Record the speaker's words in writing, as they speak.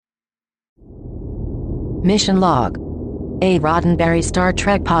Mission Log, a Roddenberry Star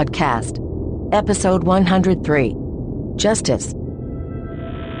Trek podcast. Episode 103, Justice.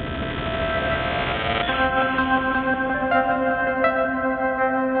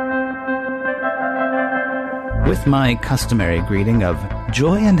 With my customary greeting of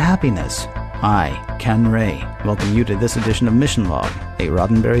joy and happiness, I, Ken Ray, welcome you to this edition of Mission Log, a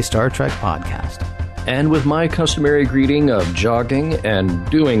Roddenberry Star Trek podcast. And with my customary greeting of jogging and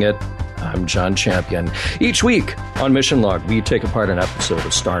doing it, I'm John Champion. Each week on Mission Log, we take apart an episode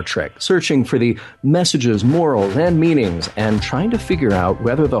of Star Trek, searching for the messages, morals, and meanings, and trying to figure out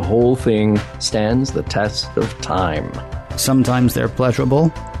whether the whole thing stands the test of time. Sometimes they're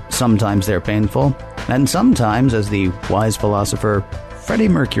pleasurable, sometimes they're painful, and sometimes, as the wise philosopher Freddie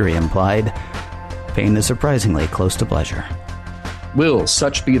Mercury implied, pain is surprisingly close to pleasure. Will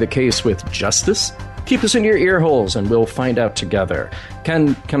such be the case with Justice? Keep us in your ear holes and we'll find out together.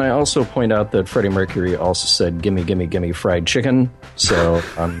 Can I also point out that Freddie Mercury also said, gimme, gimme, gimme fried chicken? So,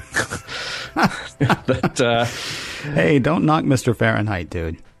 hey, don't knock Mr. Fahrenheit,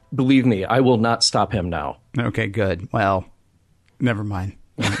 dude. Believe me, I will not stop him now. Okay, good. Well, never mind.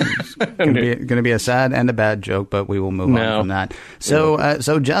 It's going to be a sad and a bad joke, but we will move on from that.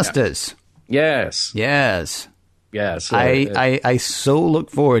 So Justice. Yeah. Yes. Yes. I so look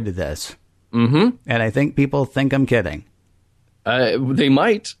forward to this. Mm-hmm. And I think people think I'm kidding. They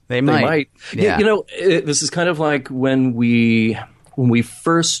might. Yeah. You know, this is kind of like when we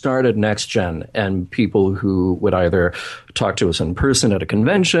first started Next Gen, and people who would either talk to us in person at a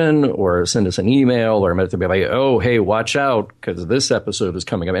convention or send us an email or be like, oh, hey, watch out, because this episode is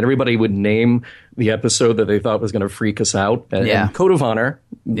coming up. And everybody would name the episode that they thought was going to freak us out. And Code of Honor,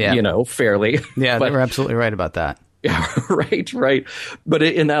 fairly. Yeah, but, they were absolutely right about that. Yeah, right. But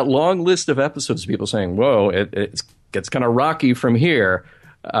in that long list of episodes, people saying, whoa, it gets kind of rocky from here.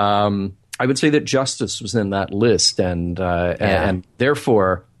 I would say that Justice was in that list, and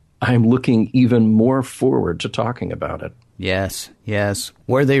therefore I'm looking even more forward to talking about it. Yes.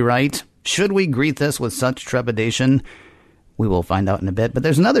 Were they right? Should we greet this with such trepidation? We will find out in a bit. But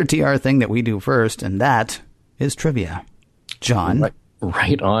there's another TR thing that we do first, and that is trivia. John?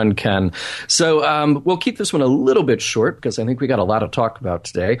 Right on, Ken. So we'll keep this one a little bit short because I think we got a lot to talk about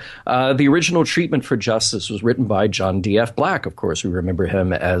today. The original treatment for Justice was written by John D.F. Black. Of course, we remember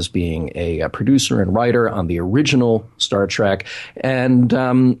him as being a producer and writer on the original Star Trek.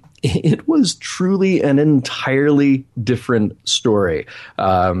 And it was truly an entirely different story.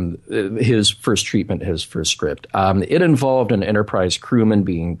 His first treatment, his first script. It involved an Enterprise crewman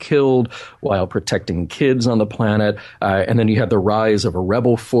being killed while protecting kids on the planet. And then you had the rise of a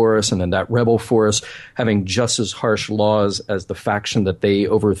rebel force, and then that rebel force having just as harsh laws as the faction that they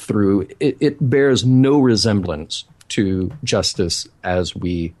overthrew. It bears no resemblance to Justice as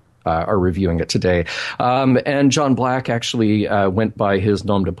we are reviewing it today. And John Black actually went by his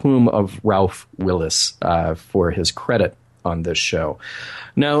nom de plume of Ralph Willis for his credit on this show.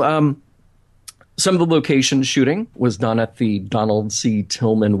 Now, some of the location shooting was done at the Donald C.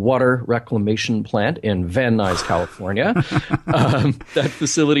 Tillman Water Reclamation Plant in Van Nuys, California. That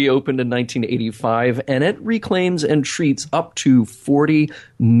facility opened in 1985, and it reclaims and treats up to 40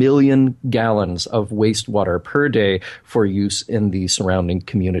 million gallons of wastewater per day for use in the surrounding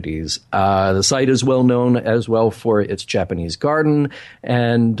communities. The site is well known as well for its Japanese garden,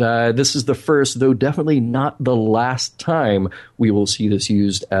 and this is the first, though definitely not the last time we will see this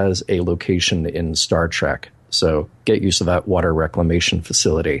used as a location in Star Trek. So get used to that water reclamation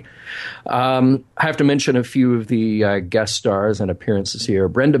facility. I have to mention a few of the guest stars and appearances here.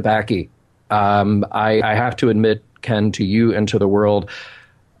 Brenda Bakke. I have to admit, Ken, to you and to the world,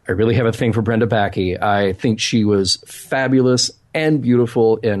 I really have a thing for Brenda Bakke. I think she was fabulous and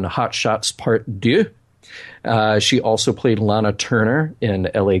beautiful in Hot Shots Part 2. She also played Lana Turner in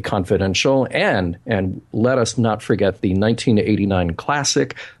L.A. Confidential, and let us not forget the 1989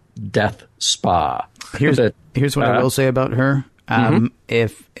 classic Death Spa. Here's what I will say about her.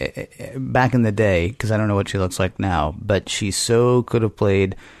 If back in the day, because I don't know what she looks like now, but she so could have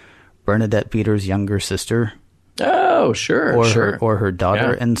played Bernadette Peters' younger sister. Oh, sure, or her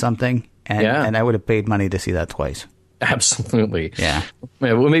daughter in something, and I would have paid money to see that twice. Absolutely. Yeah.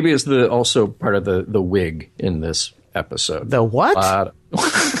 Well, maybe it's also part of the wig in this episode. The what?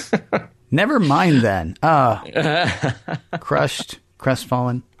 Never mind then. Crushed,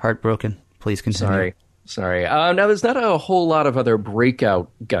 crestfallen, heartbroken. Please continue. Sorry. Now, there's not a whole lot of other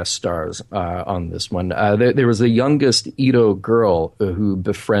breakout guest stars on this one. There was the youngest Edo girl who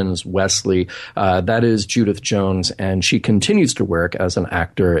befriends Wesley. That is Judith Jones, and she continues to work as an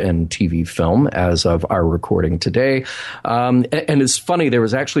actor in TV film as of our recording today. And it's funny, there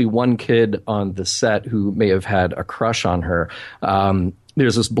was actually one kid on the set who may have had a crush on her.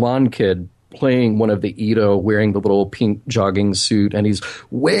 There's this blonde kid playing one of the Edo, wearing the little pink jogging suit, and he's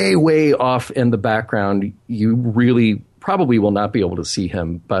way, way off in the background. You really probably will not be able to see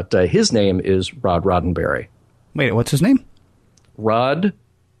him, but his name is Rod Roddenberry. Wait, what's his name? Rod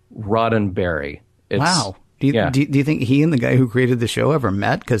Roddenberry. Wow. Do you think he and the guy who created the show ever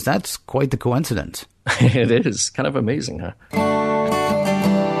met? Because that's quite the coincidence. It is. Kind of amazing, huh?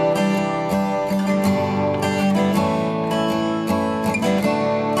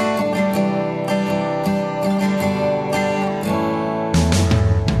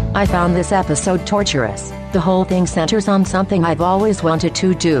 I found this episode torturous. The whole thing centers on something I've always wanted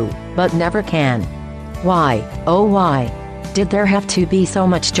to do, but never can. Why, oh why, did there have to be so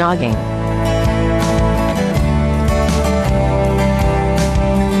much jogging?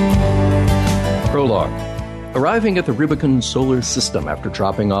 Prologue. Arriving at the Rubicon solar system after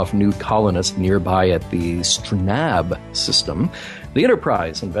dropping off new colonists nearby at the Stranab system, the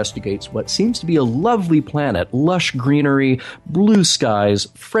Enterprise investigates what seems to be a lovely planet, lush greenery, blue skies,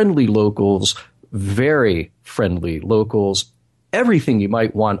 friendly locals, very friendly locals, everything you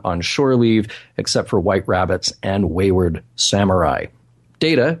might want on shore leave except for white rabbits and wayward samurai.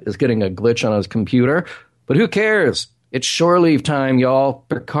 Data is getting a glitch on his computer, but who cares? It's shore leave time, y'all.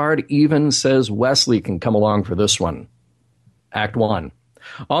 Picard even says Wesley can come along for this one. Act 1.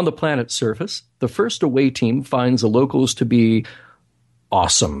 On the planet's surface, the first away team finds the locals to be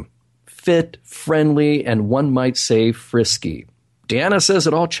awesome, fit, friendly, and one might say frisky. Deanna says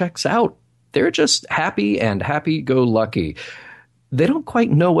it all checks out. They're just happy and happy-go-lucky. They don't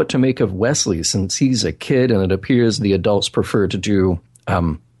quite know what to make of Wesley since he's a kid and it appears the adults prefer to do,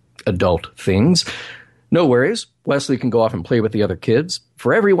 adult things. No worries, Wesley can go off and play with the other kids.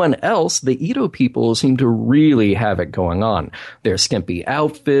 For everyone else, the Edo people seem to really have it going on. Their skimpy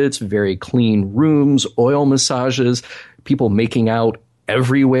outfits, very clean rooms, oil massages, people making out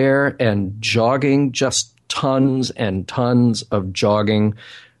everywhere, and jogging, just tons and tons of jogging.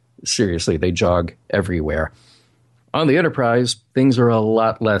 Seriously, they jog everywhere. On the Enterprise, things are a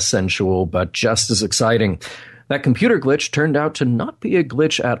lot less sensual, but just as exciting. That computer glitch turned out to not be a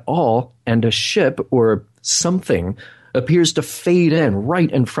glitch at all, and a ship, or something, appears to fade in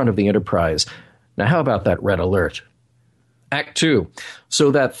right in front of the Enterprise. Now, how about that red alert? Act 2.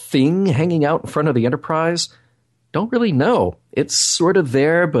 So that thing hanging out in front of the Enterprise? Don't really know. It's sort of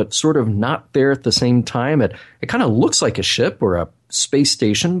there, but sort of not there at the same time. It kind of looks like a ship or a space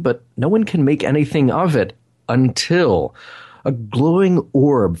station, but no one can make anything of it until a glowing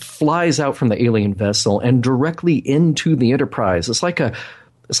orb flies out from the alien vessel and directly into the Enterprise. It's like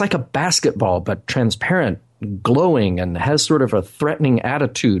a basketball, but transparent, glowing, and has sort of a threatening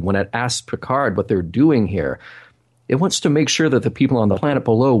attitude when it asks Picard what they're doing here. It wants to make sure that the people on the planet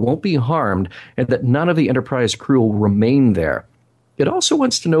below won't be harmed and that none of the Enterprise crew will remain there. It also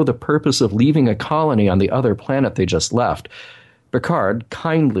wants to know the purpose of leaving a colony on the other planet they just left. Picard,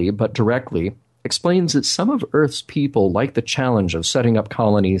 kindly but directly, explains that some of Earth's people like the challenge of setting up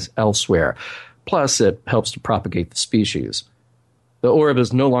colonies elsewhere. Plus, it helps to propagate the species. The orb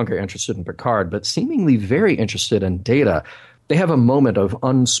is no longer interested in Picard, but seemingly very interested in Data. They have a moment of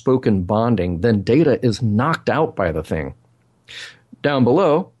unspoken bonding, then Data is knocked out by the thing. Down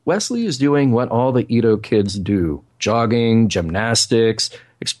below, Wesley is doing what all the Edo kids do. Jogging, gymnastics,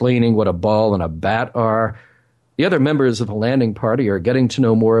 explaining what a ball and a bat are. The other members of the landing party are getting to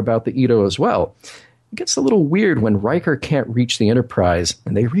know more about the Edo as well. It gets a little weird when Riker can't reach the Enterprise,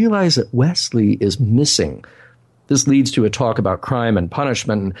 and they realize that Wesley is missing. This leads to a talk about crime and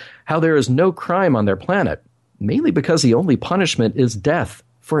punishment and how there is no crime on their planet, mainly because the only punishment is death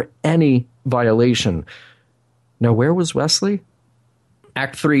for any violation. Now, where was Wesley?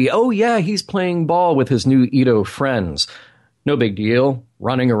 Act 3. Oh, yeah, he's playing ball with his new Edo friends. No big deal.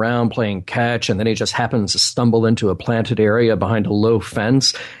 Running around playing catch, and then he just happens to stumble into a planted area behind a low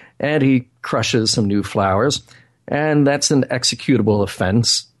fence, and he crushes some new flowers. And that's an executable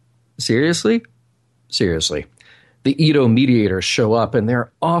offense. Seriously? Seriously. The Edo mediators show up, and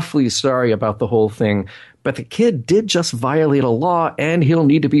they're awfully sorry about the whole thing, but the kid did just violate a law, and he'll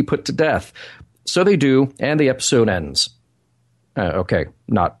need to be put to death. So they do, and the episode ends. Okay,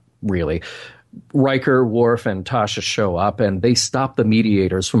 not really. Riker, Worf, and Tasha show up, and they stop the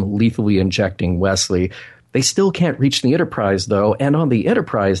mediators from lethally injecting Wesley. They still can't reach the Enterprise, though, and on the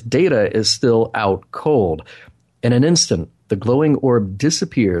Enterprise, Data is still out cold. In an instant, the glowing orb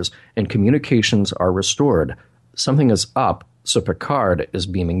disappears and communications are restored. Something is up, so Picard is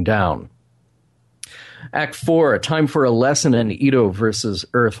beaming down. Act 4, time for a lesson in Ito versus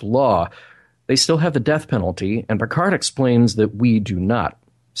Earth law. They still have the death penalty, and Picard explains that we do not.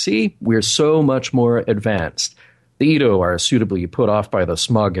 See, we're so much more advanced. The Ito are suitably put off by the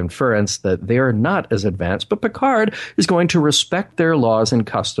smug inference that they are not as advanced, but Picard is going to respect their laws and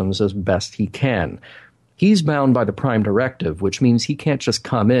customs as best he can. He's bound by the Prime Directive, which means he can't just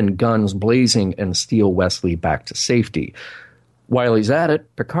come in guns blazing and steal Wesley back to safety. While he's at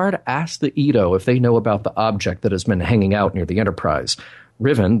it, Picard asks the Ito if they know about the object that has been hanging out near the Enterprise.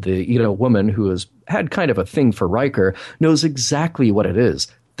 Riven, the Ito woman who has had kind of a thing for Riker, knows exactly what it is.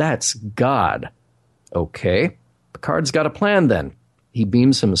 That's God. Okay. Picard's got a plan then. He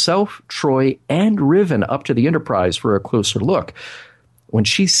beams himself, Troy, and Riven up to the Enterprise for a closer look. When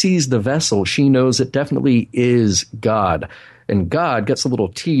she sees the vessel, she knows it definitely is God. And God gets a little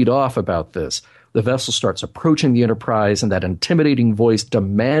teed off about this. The vessel starts approaching the Enterprise, and that intimidating voice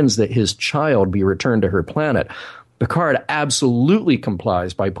demands that his child be returned to her planet. Picard absolutely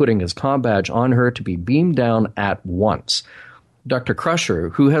complies by putting his comm badge on her to be beamed down at once. Dr. Crusher,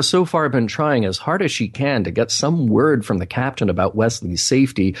 who has so far been trying as hard as she can to get some word from the captain about Wesley's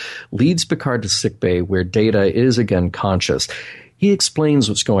safety, leads Picard to sickbay where Data is again conscious. He explains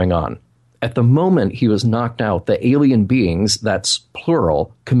what's going on. At the moment he was knocked out, the alien beings, that's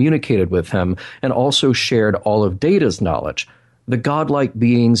plural, communicated with him and also shared all of Data's knowledge. The godlike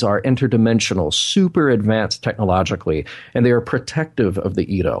beings are interdimensional, super advanced technologically, and they are protective of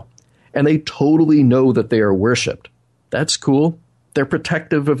the Ito. And they totally know that they are worshipped. That's cool. They're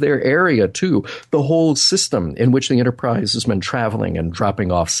protective of their area, too, the whole system in which the Enterprise has been traveling and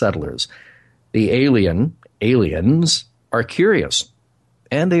dropping off settlers. The aliens, are curious,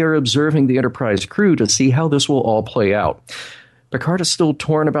 and they are observing the Enterprise crew to see how this will all play out. Picard is still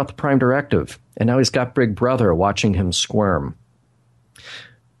torn about the Prime Directive, and now he's got Big Brother watching him squirm.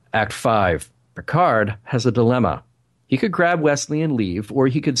 Act 5. Picard has a dilemma. He could grab Wesley and leave, or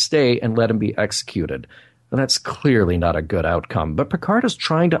he could stay and let him be executed. And that's clearly not a good outcome, but Picard is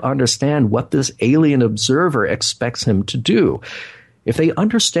trying to understand what this alien observer expects him to do. If they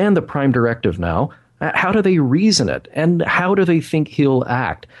understand the Prime Directive now, how do they reason it, and how do they think he'll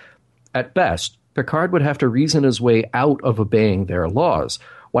act? At best, Picard would have to reason his way out of obeying their laws,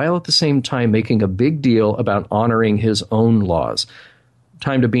 while at the same time making a big deal about honoring his own laws.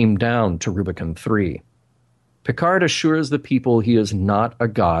 Time to beam down to Rubicon 3. Picard assures the people he is not a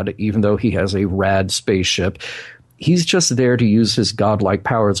god, even though he has a rad spaceship. He's just there to use his godlike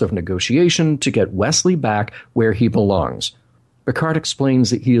powers of negotiation to get Wesley back where he belongs. Picard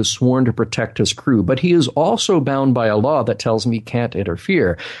explains that he is sworn to protect his crew, but he is also bound by a law that tells him he can't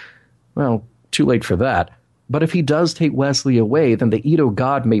interfere. Well, too late for that. But if he does take Wesley away, then the Ito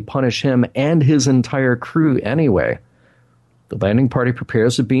god may punish him and his entire crew anyway. The landing party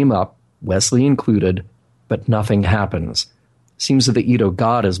prepares to beam up, Wesley included, but nothing happens. Seems that the Ito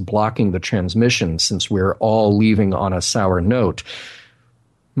god is blocking the transmission since we're all leaving on a sour note.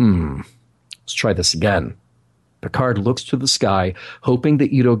 Let's try this again. Picard looks to the sky, hoping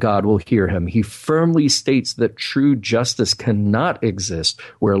the Ito god will hear him. He firmly states that true justice cannot exist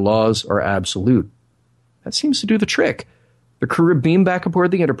where laws are absolute. That seems to do the trick. The crew beam back aboard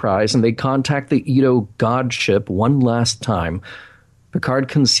the Enterprise, and they contact the Ito god ship one last time. Picard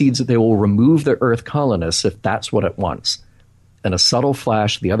concedes that they will remove the Earth colonists if that's what it wants. In a subtle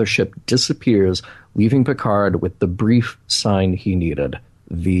flash, the other ship disappears, leaving Picard with the brief sign he needed.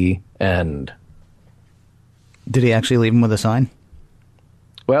 The end. Did he actually leave him with a sign?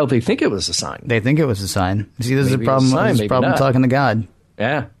 Well, they think it was a sign. They think it was a sign. See, this is a Maybe problem. it's a sign, This is a maybe problem not. talking to God.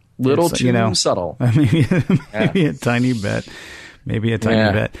 Yeah, little It's, too subtle. Maybe a tiny bit. Maybe a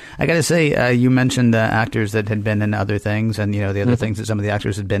tiny bit. I got to say, you mentioned actors that had been in other things, and the other things that some of the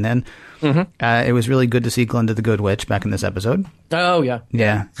actors had been in. It was really good to see Glinda the Good Witch back in this episode. Oh yeah,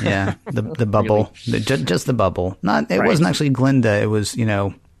 yeah. The bubble, just the bubble. It wasn't actually Glinda. It was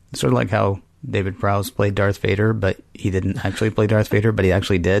sort of like how David Prowse played Darth Vader, but he didn't actually play Darth Vader, but he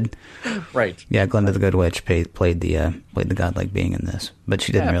actually did. Right. Yeah, Glinda the Good Witch played the godlike being in this, but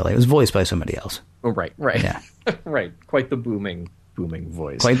she didn't really. It was voiced by somebody else. Oh, right. Yeah. Right. Quite the booming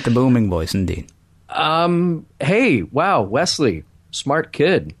voice. Quite the booming voice, indeed. Hey, wow, Wesley, smart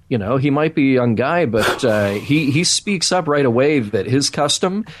kid. He might be a young guy, but he speaks up right away that his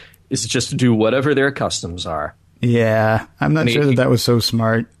custom is just to do whatever their customs are. Yeah, I'm not sure that was so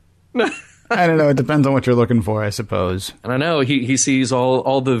smart. I don't know. It depends on what you're looking for, I suppose. And I know he sees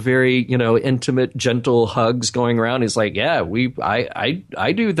all the very, intimate, gentle hugs going around. He's like, yeah,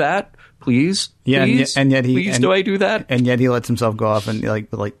 I do that. Please. Yeah. Please, and yet do I do that? And yet he lets himself go off and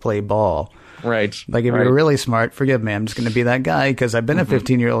like play ball. Right. Like if you were really smart, forgive me, I'm just going to be that guy because I've been a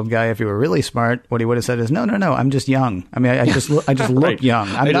 15-year-old guy. If you were really smart, what he would have said is, no, I'm just young. I mean, I just look right. young.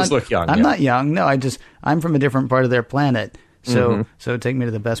 I just look young. I'm not young. No, I'm from a different part of their planet. So take me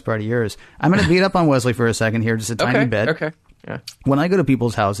to the best part of yours. I'm going to beat up on Wesley for a second here, just a tiny bit. Okay. Yeah. When I go to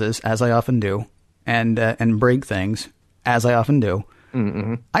people's houses, as I often do, and break things, as I often do,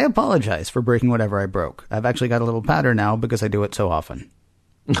 I apologize for breaking whatever I broke. I've actually got a little pattern now because I do it so often.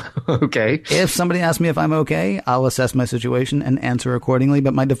 Okay. If somebody asks me if I'm okay, I'll assess my situation and answer accordingly.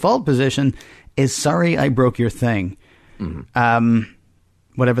 But my default position is, sorry, I broke your thing.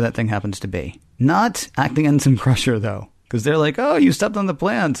 Whatever that thing happens to be. Not acting Ensign Crusher, though. Because they're like, oh, you stepped on the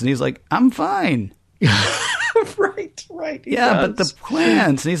plants. And he's like, I'm fine. Right. Yeah, but the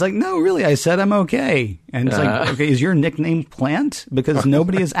plants. And he's like, no, really, I said I'm okay. And it's like, okay, is your nickname Plant? Because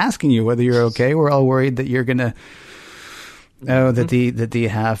nobody is asking you whether you're okay. We're all worried that you're going to... Oh, that the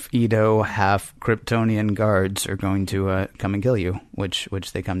half Edo, half Kryptonian guards are going to come and kill you, which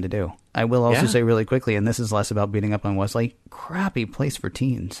they come to do. I will also say really quickly, and this is less about beating up on Wesley, crappy place for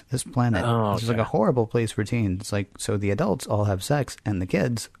teens. This planet is like a horrible place for teens. It's like, so the adults all have sex and the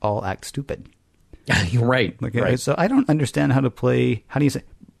kids all act stupid. You're right. Right. So I don't understand how to play. How do you say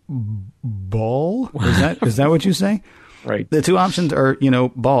ball? Is that what you say? Right. The two options are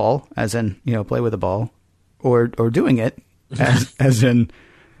ball, as in play with a ball, or doing it. As in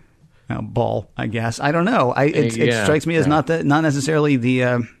ball, I guess. I don't know. It strikes me as not necessarily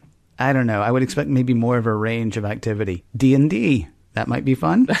the. I don't know. I would expect maybe more of a range of activity. D&D, that might be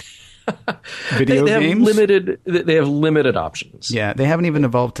fun. Video games. They have limited options. Yeah, they haven't even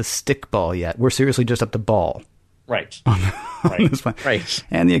evolved to stickball yet. We're seriously just up to ball. Right. On this one. Right.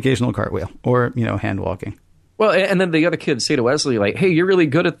 And the occasional cartwheel or hand walking. Well, and then the other kids say to Wesley, like, "Hey, you're really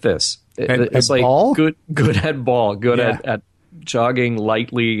good at this." It's like ball? good at ball, good at jogging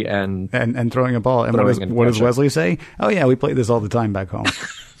lightly and throwing a ball. And what does Wesley say? Oh yeah, we play this all the time back home.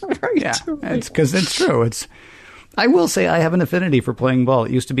 Right. Yeah, it's because it's true. I will say I have an affinity for playing ball.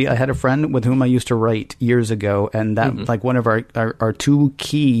 It used to be I had a friend with whom I used to write years ago, and that like one of our two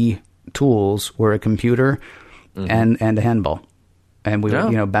key tools were a computer and a handball, and we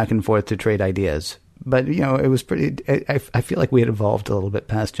would back and forth to trade ideas. But, it was pretty... I feel like we had evolved a little bit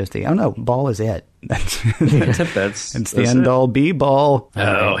past just the... Oh, no, ball is it. It's the end-all, be-ball.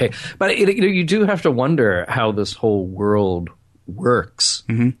 Oh, hey. But, you do have to wonder how this whole world works.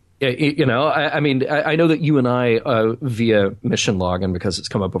 Mm-hmm. I mean, I know that you and I, via Mission Log, and because it's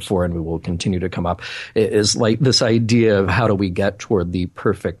come up before and we will continue to come up, is like this idea of how do we get toward the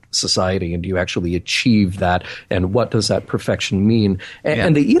perfect society, and do you actually achieve that, and what does that perfection mean?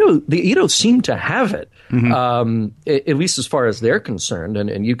 And the Edo seem to have it, at least as far as they're concerned,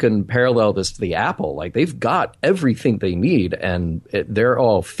 and you can parallel this to the Apple. Like, they've got everything they need, and they're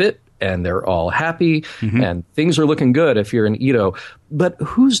all fit, and they're all happy, and things are looking good if you're an Edo. But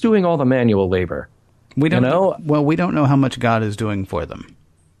who's doing all the manual labor? We don't know. Well, we don't know how much God is doing for them.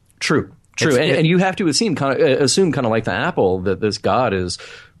 True. And you have to assume kind of like the Apple, that this God is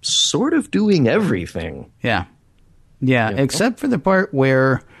sort of doing everything. Yeah. Except for the part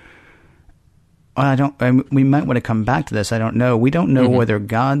where we might want to come back to this. I don't know. We don't know whether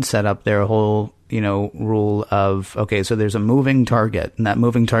God set up their whole rule of, okay, so there's a moving target, and that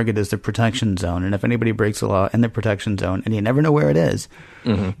moving target is the protection zone. And if anybody breaks the law in the protection zone, and you never know where it is,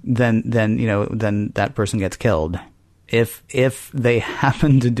 then that person gets killed. If they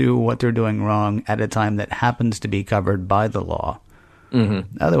happen to do what they're doing wrong at a time that happens to be covered by the law.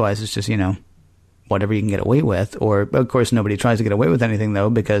 Otherwise, it's just, whatever you can get away with. Or, of course, nobody tries to get away with anything, though,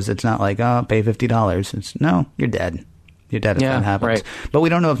 because it's not like, pay $50. It's, no, you're dead. You're dead if that happens. Right. But we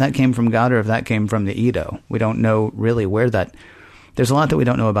don't know if that came from God or if that came from the Edo. We don't know really where that... There's a lot that we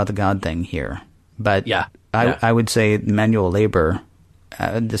don't know about the God thing here. But I would say manual labor,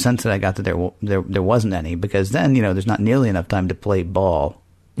 the sense that I got that there wasn't any, because then, there's not nearly enough time to play ball.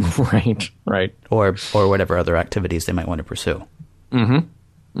 Right. Or whatever other activities they might want to pursue.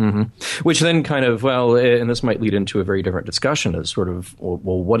 Which then kind of, and this might lead into a very different discussion, is sort of,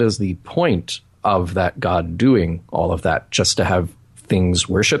 well, what is the point of that God doing all of that, just to have things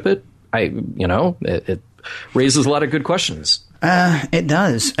worship it? It raises a lot of good questions. It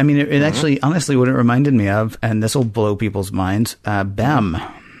does. I mean, it actually, honestly, what it reminded me of, and this will blow people's minds, BEM.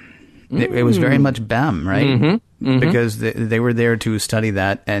 It was very much BEM, right? because they were there to study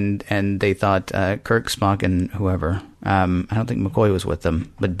that, and they thought Kirk, Spock, and whoever. I don't think McCoy was with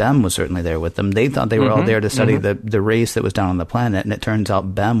them, but Bem was certainly there with them. They thought they were all there to study the race that was down on the planet, and it turns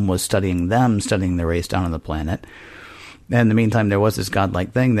out Bem was studying the race down on the planet. And in the meantime, there was this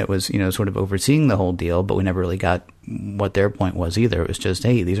godlike thing that was, sort of overseeing the whole deal, but we never really got what their point was either. It was just,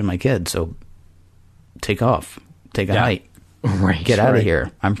 hey, these are my kids, so take off, take a hike. Right, get out of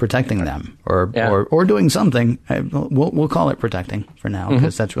here. I'm protecting them, or doing something. We'll call it protecting for now,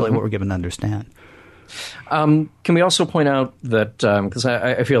 because that's really what we're given to understand. Can we also point out that because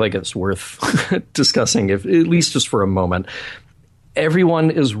I feel like it's worth discussing, if at least just for a moment.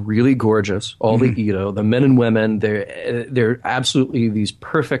 Everyone is really gorgeous. All the Edo, the men and women, they're absolutely these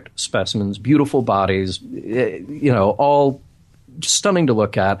perfect specimens, beautiful bodies, all stunning to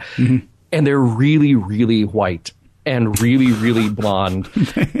look at, and they're really, really white. And really, really blonde.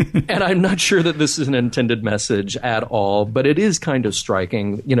 And I'm not sure that this is an intended message at all, but it is kind of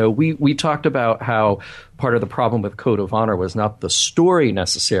striking. We talked about how part of the problem with Code of Honor was not the story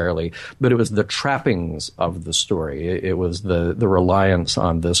necessarily, but it was the trappings of the story. It was the reliance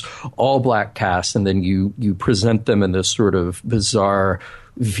on this all-black cast, and then you present them in this sort of bizarre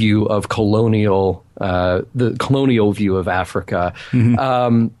view of the colonial view of Africa.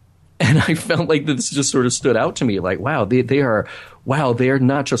 And I felt like this just sort of stood out to me, like, wow, they are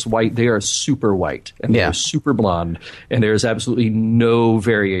not just white, they are super white, and they are super blonde, and there is absolutely no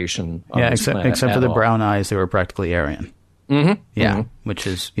variation on this planet except for the all. brown eyes, they were practically Aryan. Which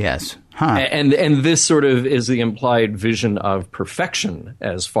is, yes. And this sort of is the implied vision of perfection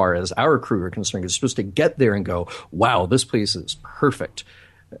as far as our crew are concerned. It's supposed to get there and go, wow, this place is perfect.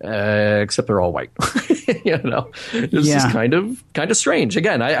 Except they're all white. It's just kind of strange.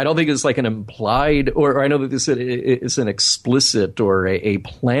 Again, I don't think it's like an implied, or I know that this is an explicit or a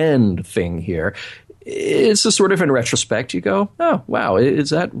planned thing here. It's just sort of in retrospect, you go, oh, wow, is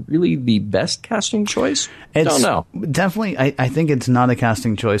that really the best casting choice? I don't know. Definitely, I think it's not a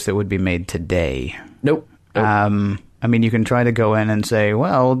casting choice that would be made today. Nope. I mean, you can try to go in and say,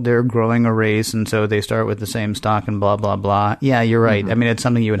 well, they're growing a race, and so they start with the same stock and blah, blah, blah. Yeah, you're right. I mean, it's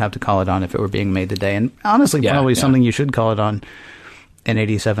something you would have to call it on if it were being made today. And honestly, probably something you should call it on in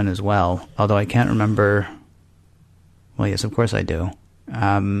 87 as well. Although I can't remember. Well, yes, of course I do.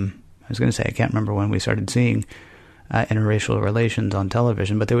 I was going to say I can't remember when we started seeing interracial relations on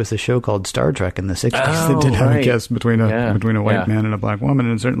television, but there was a show called Star Trek in the 60s that did have a kiss between a white man and a black woman,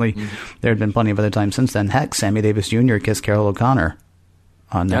 and certainly there had been plenty of other times since then. Heck, Sammy Davis Jr. kissed Carol O'Connor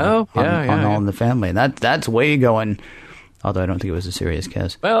on All in the Family, and that's way going. Although I don't think it was a serious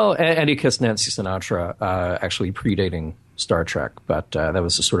kiss. Well, and he kissed Nancy Sinatra, actually predating Star Trek, but that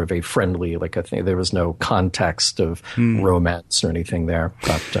was a sort of a friendly, like I think there was no context of romance or anything there.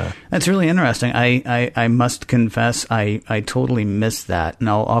 But that's really interesting. I must confess, I totally missed that, and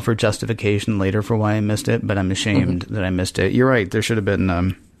I'll offer justification later for why I missed it. But I'm ashamed that I missed it. You're right. There should have been,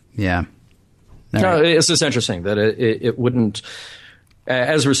 No, it's just interesting that it wouldn't.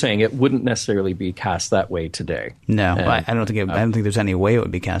 As we're saying, it wouldn't necessarily be cast that way today. No, I don't think. I don't think there's any way it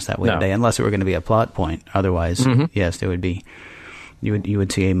would be cast that way today, unless it were going to be a plot point. Otherwise, yes, there would be. You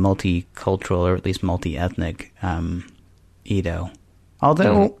would see a multicultural or at least multi-ethnic Edo.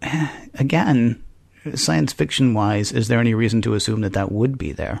 Although, again, science fiction wise, is there any reason to assume that would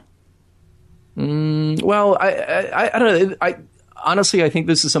be there? Well, I don't know. Honestly, I think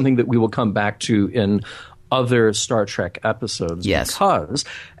this is something that we will come back to in other Star Trek episodes. Yes. Because,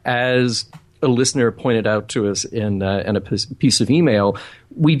 as a listener pointed out to us in a piece of email,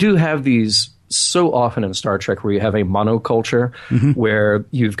 we do have these so often in Star Trek where you have a monoculture where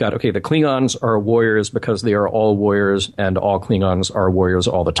you've got, the Klingons are warriors because they are all warriors and all Klingons are warriors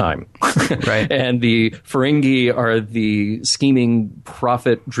all the time. Right. And the Ferengi are the scheming,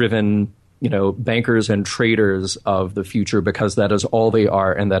 profit-driven bankers and traders of the future because that is all they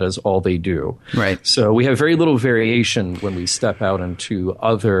are and that is all they do. Right. So we have very little variation when we step out into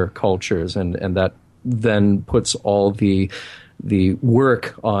other cultures, and that then puts all the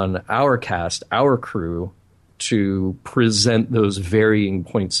work on our cast, our crew, to present those varying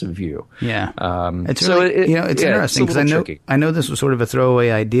points of view. Yeah. It's really, it's interesting because I know this was sort of a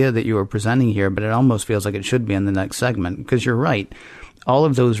throwaway idea that you were presenting here, but it almost feels like it should be in the next segment because you're right. All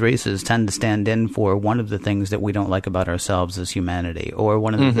of those races tend to stand in for one of the things that we don't like about ourselves as humanity, or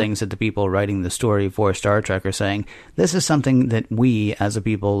one of the things that the people writing the story for Star Trek are saying, this is something that we as a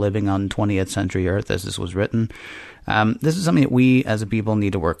people living on 20th century Earth, as this was written, this is something that we as a people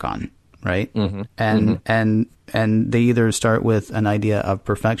need to work on, right? And they either start with an idea of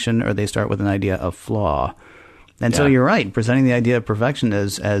perfection or they start with an idea of flaw. And so you're right, presenting the idea of perfection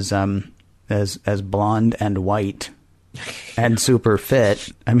as as blonde and white and super fit.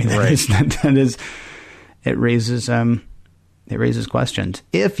 I mean, it raises questions.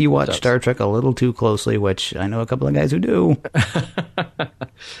 If you watch Star Trek a little too closely, which I know a couple of guys who do.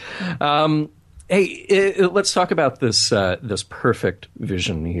 Hey, let's talk about this perfect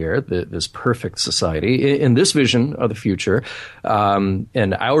vision here, this perfect society. In this vision of the future,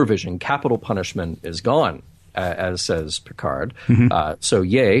 in our vision, capital punishment is gone, as says Picard. Mm-hmm. So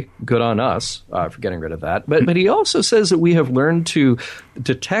yay, good on us for getting rid of that. But he also says that we have learned to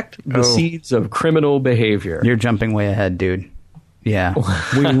detect the seeds of criminal behavior. You're jumping way ahead, dude. Yeah,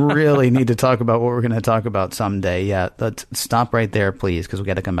 we really need to talk about what we're going to talk about someday. Yeah, let's stop right there, please, because we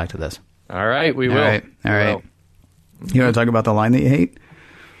got to come back to this. All right, we will. All right. You want to talk about the line that you hate?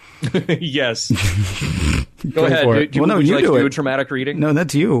 Yes. Go ahead. Would you like to do a dramatic reading? No,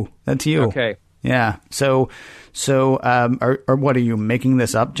 that's you. Okay. Yeah. So, or what are you making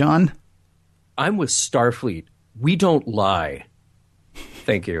this up, John? I'm with Starfleet. We don't lie.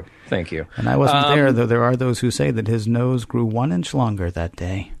 Thank you. And I wasn't there, though there are those who say that his nose grew 1 inch longer that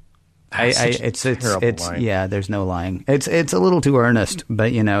day. It's yeah, there's no lying. It's a little too earnest,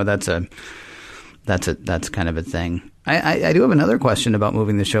 but that's kind of a thing. I do have another question about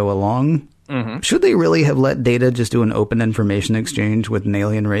moving the show along. Mm-hmm. Should they really have let Data just do an open information exchange with an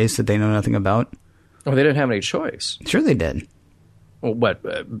alien race that they know nothing about? Oh, they didn't have any choice. Sure, they did. Well, what?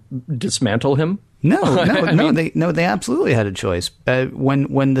 Dismantle him? No, they absolutely had a choice.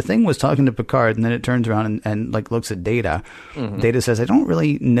 When the thing was talking to Picard, and then it turns around and like looks at Data. Mm-hmm. Data says, "I don't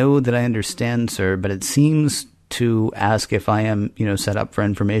really know that I understand, sir, but it seems to ask if I am, set up for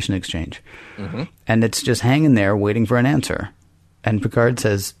information exchange." Mm-hmm. And it's just hanging there waiting for an answer. And Picard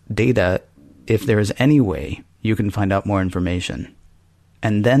says, "Data, if there is any way you can find out more information."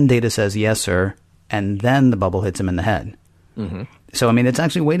 And then Data says, "Yes, sir." And then the bubble hits him in the head. Mm-hmm. So, I mean, it's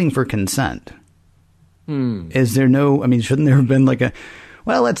actually waiting for consent. Is there shouldn't there have been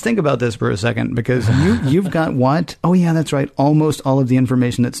let's think about this for a second, because you've got what? Oh, yeah, that's right. Almost all of the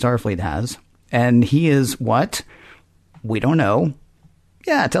information that Starfleet has. And he is what? We don't know.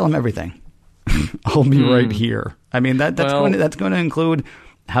 Yeah, tell him everything. I'll be right here. I mean, that's going to include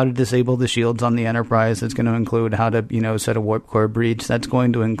how to disable the shields on the Enterprise. It's going to include how to, set a warp core breach. That's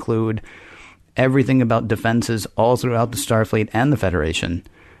going to include everything about defenses all throughout the Starfleet and the Federation.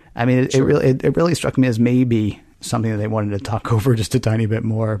 I mean, it really struck me as maybe something that they wanted to talk over just a tiny bit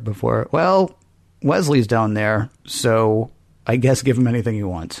more before. Well, Wesley's down there, so I guess give him anything he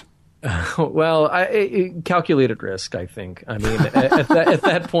wants. Well, calculated risk, I think. I mean, at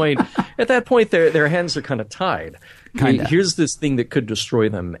that point, their hands are kind of tied. Kinda. Here's this thing that could destroy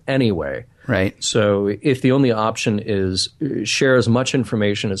them anyway. Right. So if the only option is share as much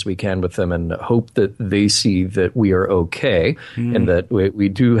information as we can with them and hope that they see that we are okay and that we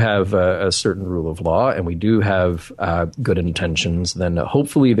do have a certain rule of law and we do have good intentions, then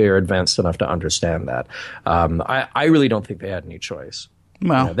hopefully they are advanced enough to understand that. I really don't think they had any choice.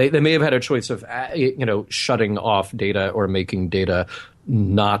 Well, they may have had a choice of shutting off Data or making Data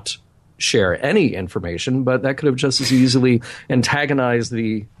not share any information, but that could have just as easily antagonized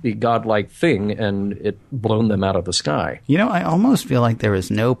the godlike thing and it blown them out of the sky. I almost feel like there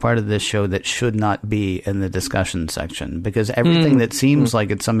is no part of this show that should not be in the discussion section, because everything that seems like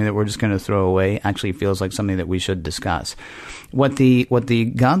it's something that we're just going to throw away actually feels like something that we should discuss. What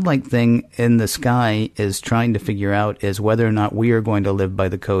the godlike thing in the sky is trying to figure out is whether or not we are going to live by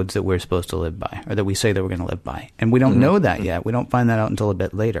the codes that we're supposed to live by, or that we say that we're going to live by. And we don't know that yet. We don't find that out until a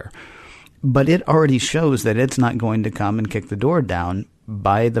bit later. But it already shows that it's not going to come and kick the door down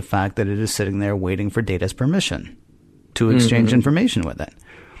by the fact that it is sitting there waiting for Data's permission to exchange information with it.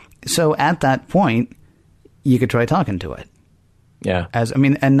 So at that point, you could try talking to it. Yeah.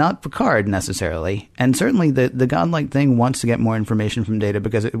 And not Picard necessarily. And certainly the godlike thing wants to get more information from Data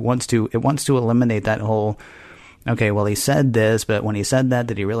because it wants to eliminate that whole, okay, well, he said this, but when he said that,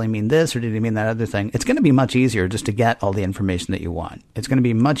 did he really mean this or did he mean that other thing? It's going to be much easier just to get all the information that you want. It's going to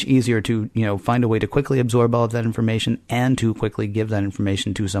be much easier to, find a way to quickly absorb all of that information and to quickly give that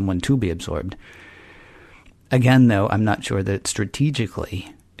information to someone to be absorbed. Again, though, I'm not sure that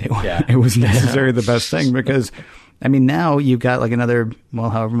strategically it was necessarily the best thing because, now you've got another,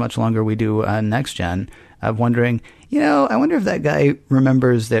 however much longer we do Next Gen of wondering, I wonder if that guy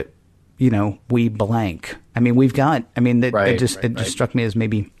remembers that, we blank. It just struck me as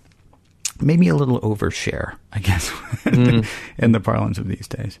maybe a little overshare, I guess, in the parlance of these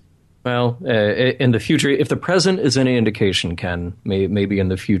days. Well, in the future, if the present is any indication, Ken, maybe in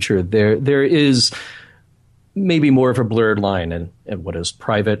the future there is maybe more of a blurred line in what is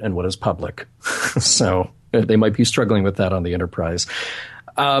private and what is public. So they might be struggling with that on the Enterprise.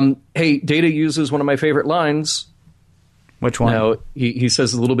 Hey, Data uses one of my favorite lines. Which one? Now, he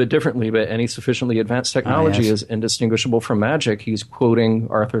says it a little bit differently, but any sufficiently advanced technology is indistinguishable from magic. He's quoting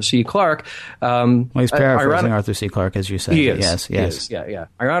Arthur C. Clarke. Well, he's paraphrasing Arthur C. Clarke, as you said. He is. Yes. He is. Yeah.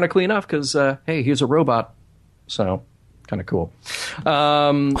 Ironically enough, because, hey, he's a robot. So, kind of cool. Wait,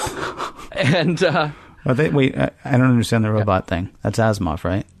 I don't understand the robot thing. That's Asimov,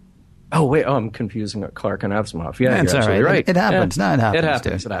 right? Oh, wait. Oh, I'm confusing Clarke and Asimov. Yeah, that's you're absolutely right. It happens. Yeah. No, it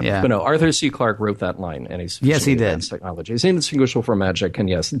happens. It happens. Yeah. But no, Arthur C. Clarke wrote that line, and he's yes, he did. Technology. It's indistinguishable from magic, and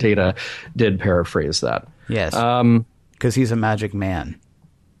yes, Data did paraphrase that. Yes. Because he's a magic man.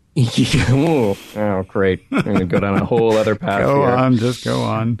 Oh, great. I'm going to go down a whole other path here. Just go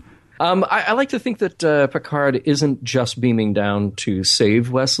on. I like to think that Picard isn't just beaming down to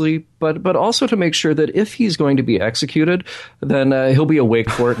save Wesley, but also to make sure that if he's going to be executed, then he'll be awake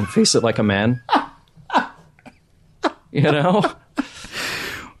for it and face it like a man. You know?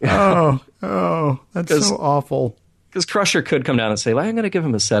 Oh, that's so awful. Because Crusher could come down and say, I'm going to give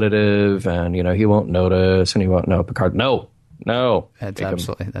him a sedative, and he won't notice, and he won't know. Picard, no.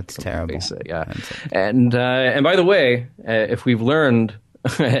 That's terrible. Yeah. And by the way, if we've learned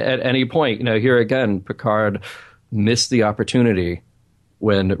at any point, here again, Picard missed the opportunity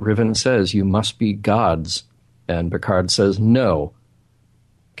when Riven says, you must be gods. And Picard says, no.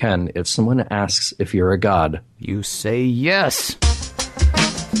 Ken, if someone asks if you're a god, you say yes.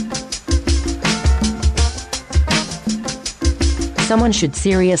 Someone should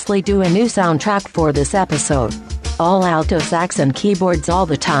seriously do a new soundtrack for this episode. All alto sax and keyboards all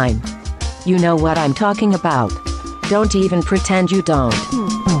the time. You know what I'm talking about. Don't even pretend you don't.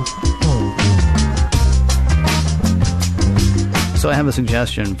 So I have a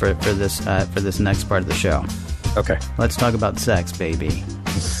suggestion for this next part of the show. Okay. Let's talk about sex, baby.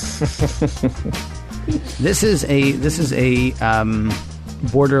 This is a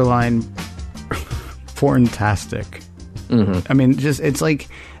borderline porn-tastic. I mean, it's like,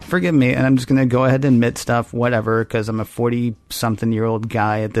 forgive me, and I'm just going to go ahead and admit stuff, whatever, because I'm a 40-something-year-old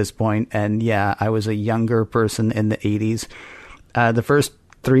guy at this point, and yeah, I was a younger person in the 80s. The first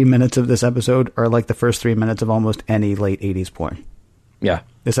 3 minutes of this episode are like the first 3 minutes of almost any late 80s porn. Yeah.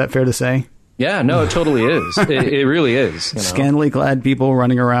 Is that fair to say? Yeah, no, it totally is. It really is. Scantily clad people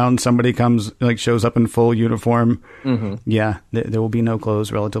running around. Somebody shows up in full uniform. Mm-hmm. Yeah, there will be no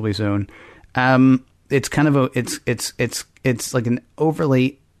clothes relatively soon. It's kind of it's like an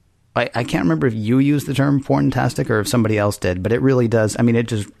overly. I can't remember if you used the term porn-tastic or if somebody else did, but it really does. I mean,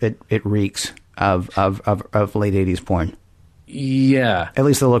 it reeks of late 80s porn. Yeah, at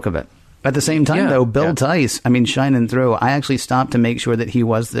least the look of it. At the same time, though, Bill Tice, I mean, shining through. I actually stopped to make sure that he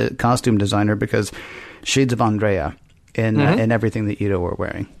was the costume designer because shades of Andrea in everything that Ito were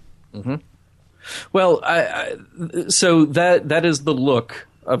wearing. Mm-hmm. Well, so that is the look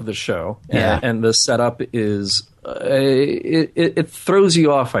of the show, and the setup is it throws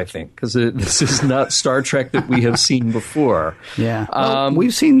you off, I think, because this is not Star Trek that we have seen before. Yeah, well,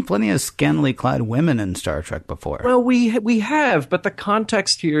 we've seen plenty of scantily clad women in Star Trek before. Well, we have, but the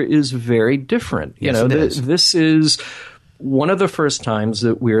context here is very different. This is one of the first times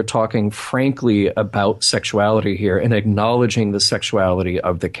that we're talking frankly about sexuality here and acknowledging the sexuality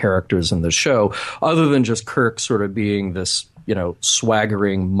of the characters in the show, other than just Kirk sort of being this,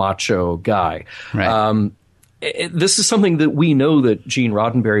 swaggering macho guy. Right. This is something that we know that Gene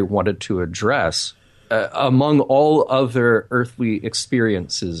Roddenberry wanted to address among all other earthly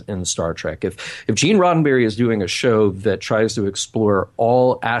experiences in Star Trek. If Gene Roddenberry is doing a show that tries to explore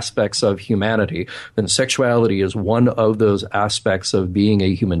all aspects of humanity, then sexuality is one of those aspects of being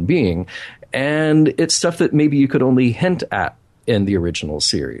a human being. And it's stuff that maybe you could only hint at in the original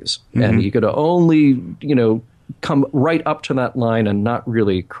series. Mm-hmm. And you could only, come right up to that line and not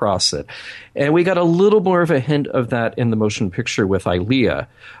really cross it. And we got a little more of a hint of that in the motion picture with Ilia.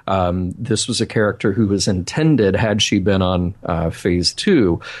 This was a character who was intended, had she been on Phase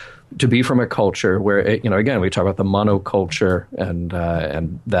 2, to be from a culture where, again, we talk about the monoculture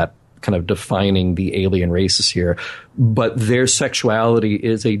and that kind of defining the alien races here. But their sexuality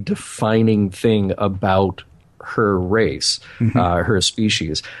is a defining thing about her race, her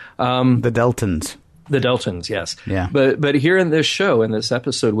species. The Deltans. The Deltans, yes. Yeah. But here in this show, in this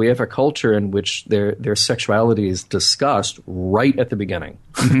episode, we have a culture in which their sexuality is discussed right at the beginning.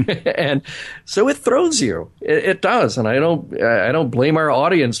 Mm-hmm. And so it throws you. It does. And I don't blame our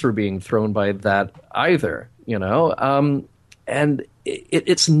audience for being thrown by that either, And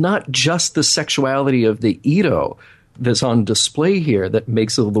it's not just the sexuality of the Ito that's on display here that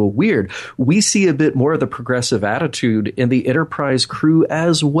makes it a little weird. We see a bit more of the progressive attitude in the Enterprise crew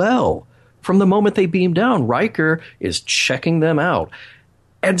as well. From the moment they beam down, Riker is checking them out.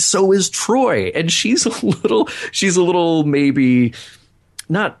 And so is Troi. And she's a little maybe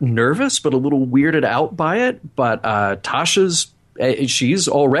not nervous, but a little weirded out by it. But she's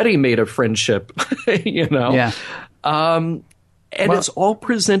already made a friendship, you know? Yeah. And it's all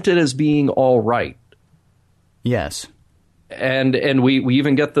presented as being all right. Yes. And we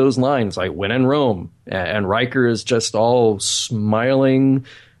even get those lines like when in Rome, and Riker is just all smiling,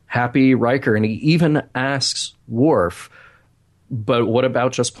 happy Riker. And he even asks Worf, but what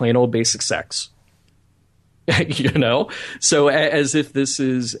about just plain old basic sex? You know, so as if this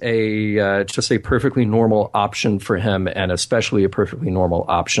is just a perfectly normal option for him, and especially a perfectly normal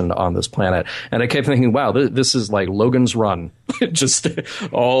option on this planet. And I kept thinking, wow, this is like Logan's Run, just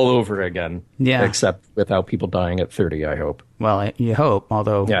all over again. Yeah. Except without people dying at 30, I hope. Well, you hope,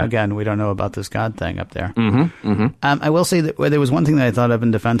 although, again, we don't know about this God thing up there. Mm-hmm. I will say that there was one thing that I thought of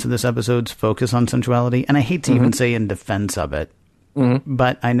in defense of this episode's focus on sensuality, and I hate to even say in defense of it. Mm-hmm.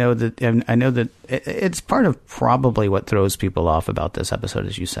 But I know that it's part of probably what throws people off about this episode,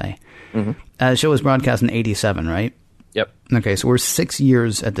 as you say. Mm-hmm. The show was broadcast in 1987, right? Yep. Okay, so we're 6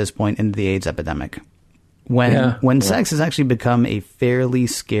 years at this point into the AIDS epidemic, when sex has actually become a fairly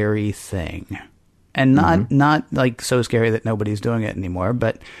scary thing, and not like so scary that nobody's doing it anymore,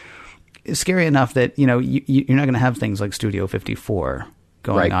 but it's scary enough that you're not going to have things like Studio 54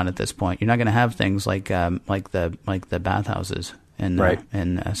 going on at this point. You're not going to have things like the bathhouses in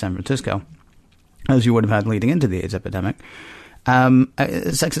San Francisco, as you would have had leading into the AIDS epidemic.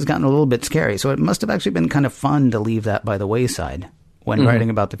 Sex has gotten a little bit scary, so it must have actually been kind of fun to leave that by the wayside when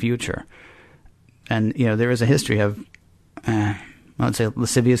writing about the future. And there is a history of, let's say,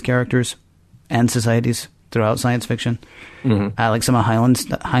 lascivious characters and societies throughout science fiction. Like some of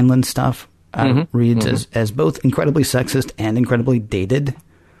Heinlein's stuff reads as both incredibly sexist and incredibly dated.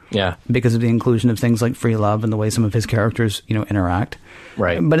 Yeah, because of the inclusion of things like free love and the way some of his characters, interact.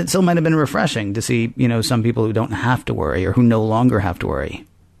 Right. But it still might have been refreshing to see, some people who don't have to worry or who no longer have to worry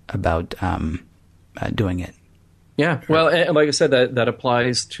about doing it. Yeah. Well, and like I said, that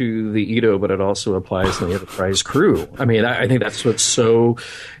applies to the Edo, but it also applies to the Enterprise crew. I mean, I think that's what's so,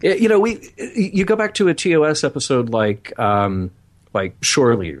 you go back to a TOS episode like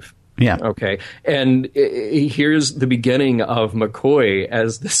Shore Leave. Yeah. Okay. And here's the beginning of McCoy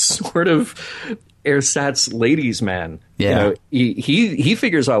as this sort of ersatz ladies' man. Yeah. He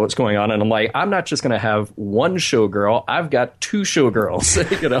figures out what's going on, and I'm like, I'm not just going to have one showgirl. I've got two showgirls.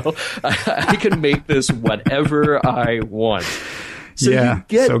 I can make this whatever I want. So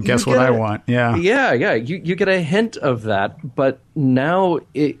guess what I want. Yeah. Yeah. You get a hint of that, but now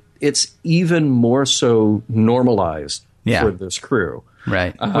it's even more so normalized for this crew.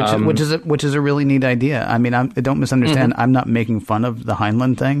 Right, which is a really neat idea. I mean, don't misunderstand. I'm not making fun of the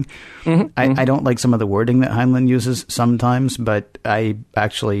Heinlein thing. I don't like some of the wording that Heinlein uses sometimes, but I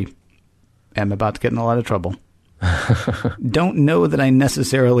actually am about to get in a lot of trouble. Don't know that I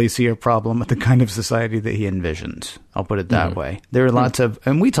necessarily see a problem with the kind of society that he envisions. I'll put it that way. There are lots of,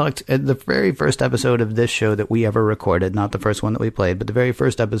 and we talked at the very first episode of this show that we ever recorded, not the first one that we played, but the very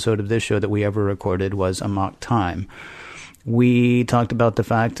first episode of this show that we ever recorded was Amok Time. We talked about the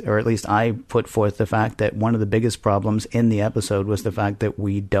fact, or at least I put forth the fact, that one of the biggest problems in the episode was the fact that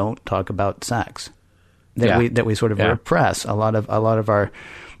we don't talk about sex. That we sort of repress a lot of our,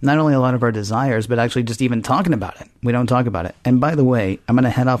 not only a lot of our desires, but actually just even talking about it. We don't talk about it. And by the way, I'm going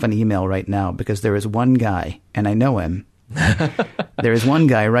to head off an email right now because there is one guy, and I know him. There is one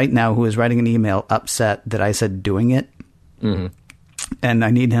guy right now who is writing an email upset that I said doing it. Mm-hmm. And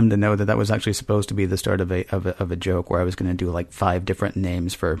I need him to know that was actually supposed to be the start of a joke where I was going to do like 5 different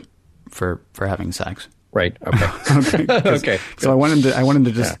names for having sex. Right. Okay. Okay. So I want him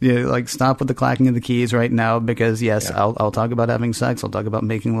to just like stop with the clacking of the keys right now because I'll talk about having sex. I'll talk about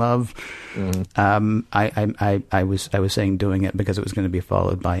making love. I was saying doing it because it was going to be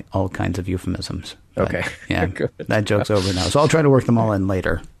followed by all kinds of euphemisms. But, okay. Yeah. That joke's over now. So I'll try to work them all in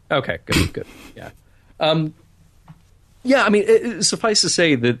later. Okay. Good. Yeah. Yeah, I mean, suffice to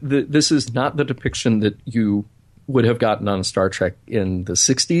say that this is not the depiction that you would have gotten on Star Trek in the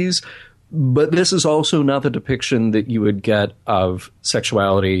 60s, but this is also not the depiction that you would get of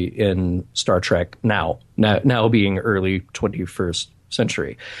sexuality in Star Trek now being early 21st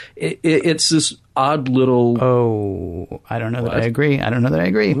century. It's this odd little... Oh, I don't know that I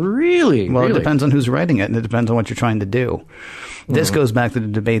agree. Really? Well, It depends on who's writing it, and it depends on what you're trying to do. This goes back to the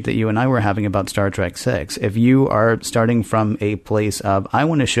debate that you and I were having about Star Trek 6. If you are starting from a place of, I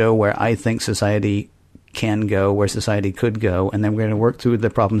want a show where I think society can go, where society could go, and then we're going to work through the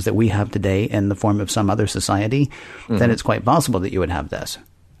problems that we have today in the form of some other society, then it's quite possible that you would have this.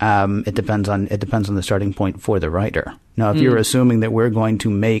 It depends on the starting point for the writer. Now, if you're assuming that we're going to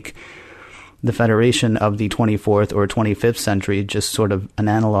make the Federation of the 24th or 25th century just sort of an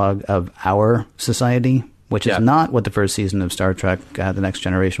analog of our society, which is not what the first season of Star Trek, The Next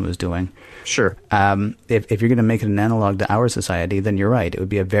Generation, was doing. Sure. If you're going to make it an analog to our society, then you're right. It would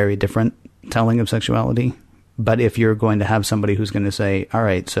be a very different telling of sexuality. But if you're going to have somebody who's going to say, all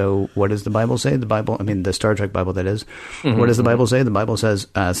right, so what does the Bible say? The Star Trek Bible, that is. What does the Bible say? The Bible says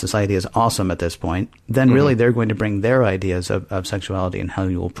society is awesome at this point. Then really they're going to bring their ideas of sexuality and how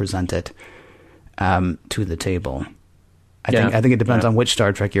you will present it to the table. I think it depends on which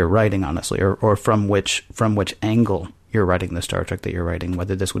Star Trek you're writing, honestly, or from which angle you're writing the Star Trek that you're writing,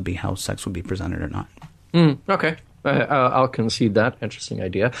 whether this would be how sex would be presented or not. Okay. I'll concede that. Interesting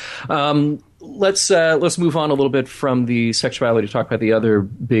idea. Let's move on a little bit from the sexuality to talk about the other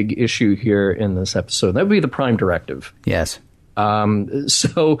big issue here in this episode. That would be the Prime Directive. Yes.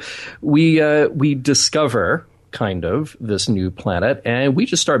 So we discover kind of this new planet, and we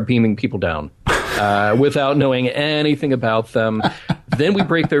just start beaming people down without knowing anything about them. Then we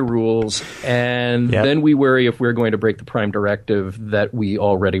break their rules, and then we worry if we're going to break the Prime Directive that we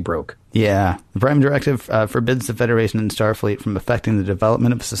already broke. Yeah. The Prime Directive forbids the Federation and Starfleet from affecting the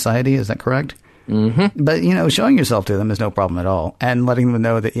development of society. Is that correct? Mm-hmm. But, showing yourself to them is no problem at all. And letting them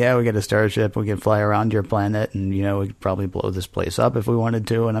know that, we get a starship, we can fly around your planet, and, we could probably blow this place up if we wanted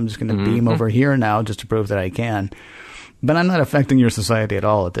to, and I'm just going to beam over here now just to prove that I can. But I'm not affecting your society at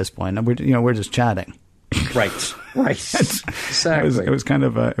all at this point. We're just chatting. Right. Exactly. It was kind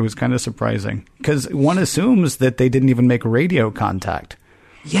of surprising because one assumes that they didn't even make radio contact.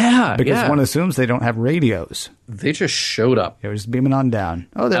 Yeah, because one assumes they don't have radios. They just showed up. They were just beaming on down.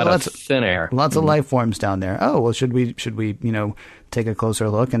 Oh, there's lots of thin air. Lots of life forms down there. Oh, well, should we take a closer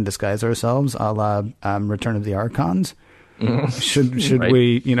look and disguise ourselves, a la Return of the Archons? Should right.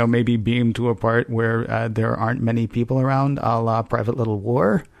 we maybe beam to a part where there aren't many people around, a la Private Little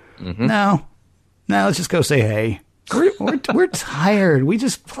War? No, let's just go say hey. We're tired. We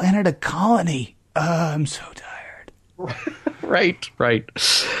just planted a colony. I'm so tired. Right.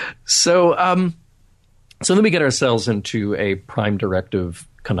 So then we get ourselves into a Prime Directive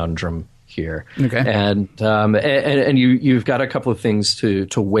conundrum here. Okay. And you've got a couple of things to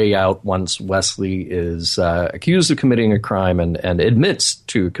weigh out once Wesley is accused of committing a crime and admits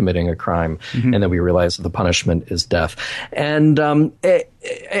to committing a crime, and then we realize that the punishment is death. And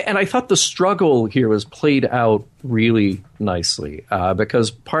I thought the struggle here was played out really nicely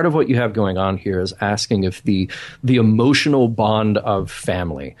because part of what you have going on here is asking if the emotional bond of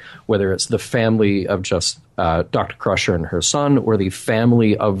family, whether it's the family of just Dr. Crusher and her son or the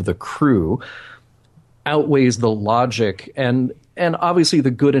family of the crew, outweighs the logic and obviously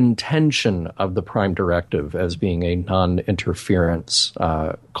the good intention of the Prime Directive as being a non-interference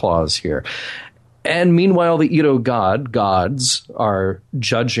clause here. And meanwhile, the Edo gods are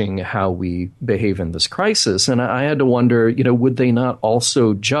judging how we behave in this crisis. And I had to wonder, would they not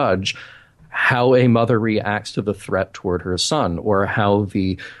also judge how a mother reacts to the threat toward her son, or how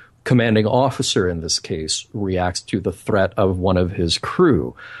the commanding officer in this case reacts to the threat of one of his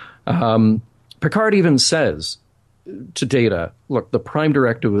crew? Picard even says to Data, look, the Prime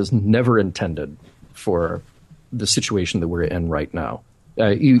Directive was never intended for the situation that we're in right now.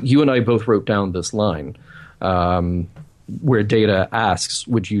 You and I both wrote down this line where Data asks,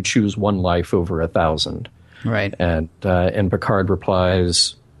 would you choose one life over 1,000? Right. And Picard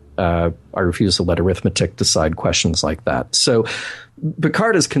replies, I refuse to let arithmetic decide questions like that. So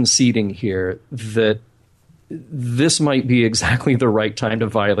Picard is conceding here that this might be exactly the right time to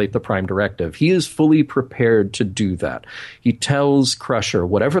violate the Prime Directive. He is fully prepared to do that. He tells Crusher,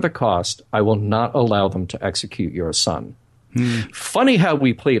 whatever the cost, I will not allow them to execute your son. Funny how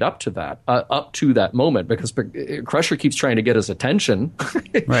we played up to that moment, because Crusher keeps trying to get his attention.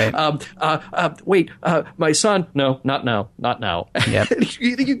 Right. Wait, my son? No, not now. Yep.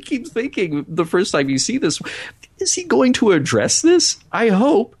 You keep thinking the first time you see this, is he going to address this? I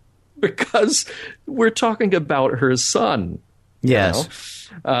hope, because we're talking about her son. Yes.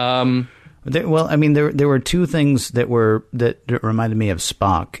 There were two things that reminded me of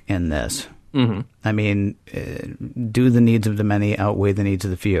Spock in this. Mm-hmm. I mean, do the needs of the many outweigh the needs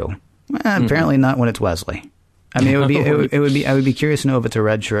of the few? Apparently not when it's Wesley. I mean, I would be curious to know if it's a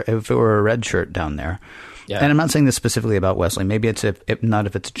red shirt, if it were a red shirt down there. Yeah. And I'm not saying this specifically about Wesley. Maybe it's if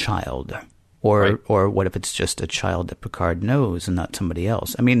it's a child, or what if it's just a child that Picard knows and not somebody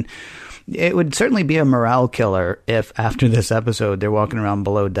else? I mean, it would certainly be a morale killer if after this episode they're walking around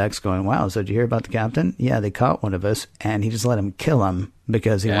below decks going, wow, so did you hear about the captain? Yeah, they caught one of us and he just let him kill him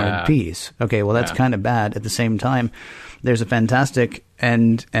because he wanted peace. Okay, well, that's kind of bad. At the same time, there's a fantastic,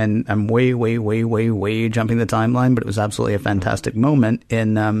 and I'm way jumping the timeline, but it was absolutely a fantastic moment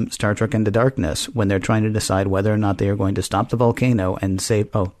in Star Trek Into Darkness when they're trying to decide whether or not they are going to stop the volcano and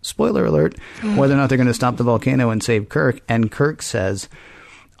save, spoiler alert, whether or not they're going to stop the volcano and save Kirk. And Kirk says,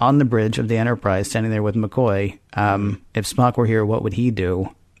 on the bridge of the Enterprise, standing there with McCoy, if Spock were here, what would he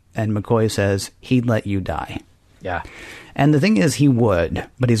do? And McCoy says, he'd let you die. Yeah. And the thing is, he would,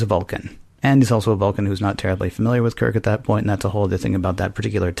 but he's a Vulcan. And he's also a Vulcan who's not terribly familiar with Kirk at that point, and that's a whole other thing about that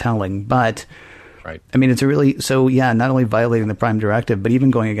particular telling. But, right. I mean, it's a really, so yeah, not only violating the Prime Directive, but even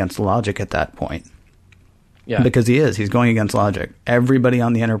going against logic at that point. Yeah. Because he's going against logic. Everybody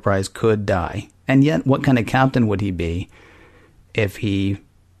on the Enterprise could die. And yet, what kind of captain would he be if he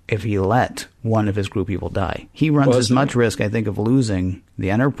let one of his crew people die? He runs as much risk, I think, of losing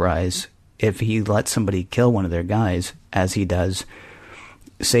the Enterprise if he lets somebody kill one of their guys as he does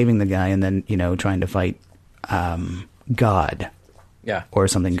saving the guy and then, trying to fight God. Yeah. Or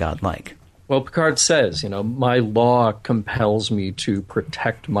something godlike. Well, Picard says, my law compels me to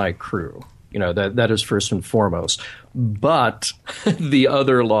protect my crew. That is first and foremost. But the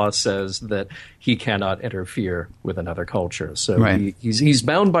other law says that he cannot interfere with another culture. So right. he's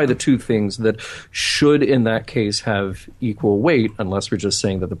bound by the two things that should, in that case, have equal weight, unless we're just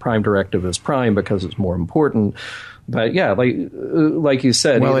saying that the Prime Directive is prime because it's more important. But yeah, like you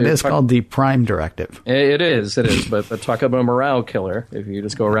said, well, it is called the Prime Directive. It is. But talk about a morale killer. If you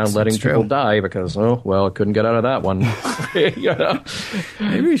just go around letting people die because it couldn't get out of that one.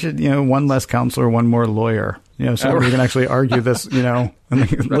 Maybe we should, one less counselor, one more lawyer. So we can actually argue this. And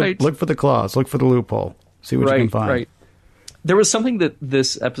right. look for the clause, look for the loophole, see what you can find. Right. There was something that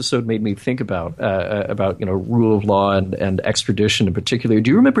this episode made me think about rule of law and extradition in particular. Do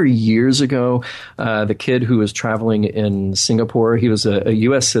you remember years ago the kid who was traveling in Singapore? He was a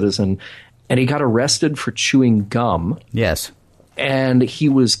U.S. citizen, and he got arrested for chewing gum. Yes. And he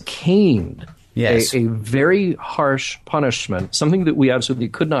was caned. Yes. A very harsh punishment, something that we absolutely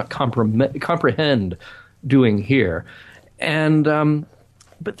could not comprehend doing here. And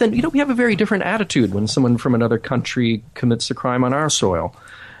but then, we have a very different attitude when someone from another country commits a crime on our soil.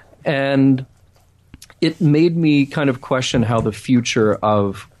 And it made me kind of question how the future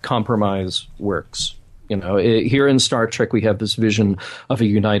of compromise works. Here in Star Trek, we have this vision of a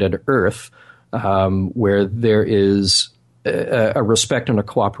united Earth where there is a respect and a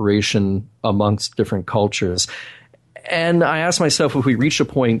cooperation amongst different cultures. And I ask myself, if we reach a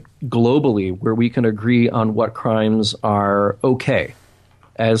point globally where we can agree on what crimes are okay,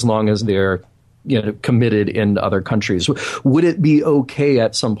 as long as they're committed in other countries, would it be okay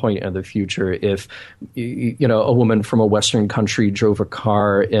at some point in the future if a woman from a Western country drove a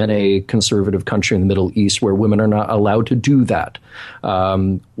car in a conservative country in the Middle East where women are not allowed to do that?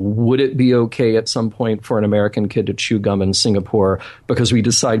 Would it be okay at some point for an American kid to chew gum in Singapore because we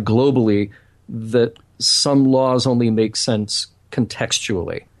decide globally that some laws only make sense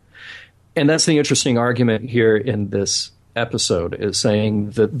contextually? And that's the interesting argument here in this episode, is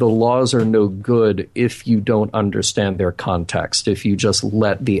saying that the laws are no good if you don't understand their context, if you just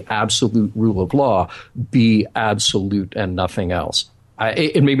let the absolute rule of law be absolute and nothing else.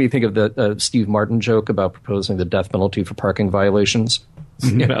 It made me think of the Steve Martin joke about proposing the death penalty for parking violations.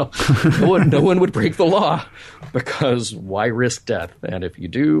 No one would break the law because why risk death? And if you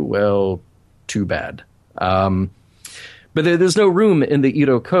do, well, too bad. But there's no room in the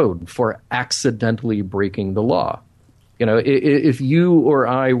Ito Code for accidentally breaking the law. If you or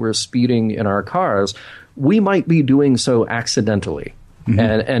I were speeding in our cars, we might be doing so accidentally. Mm-hmm.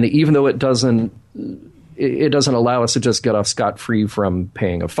 And even though it doesn't allow us to just get off scot-free from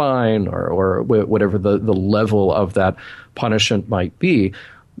paying a fine or whatever the level of that punishment might be,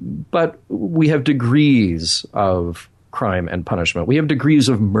 but we have degrees of crime and punishment. We have degrees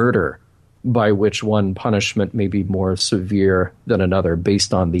of murder by which one punishment may be more severe than another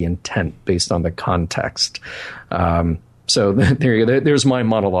based on the intent, based on the context. So there's my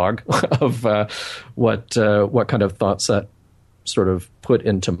monologue of what kind of thoughts that sort of put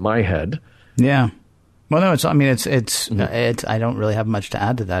into my head. Yeah. Well, no, it's I don't really have much to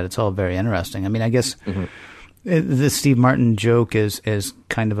add to that. It's all very interesting. I mean, I guess the Steve Martin joke is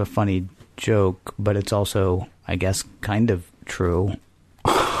kind of a funny joke, but it's also, I guess, kind of true.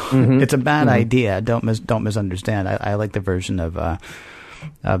 It's a bad idea. Don't misunderstand. I like the version of the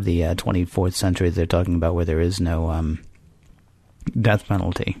 24th century they're talking about where there is no death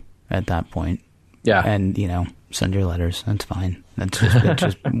penalty at that point. Yeah. And, send your letters. That's fine. That's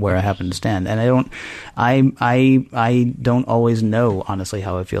just where I happen to stand. And I don't always know, honestly,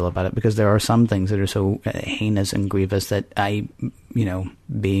 how I feel about it, because there are some things that are so heinous and grievous that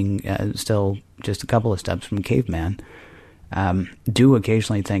being still just a couple of steps from caveman, do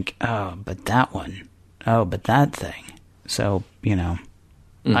occasionally think, oh, but that one, oh, but that thing. So,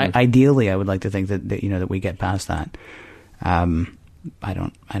 ideally, I would like to think that we get past that. I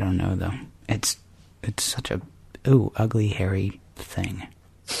don't know though. It's such a ugly, hairy thing.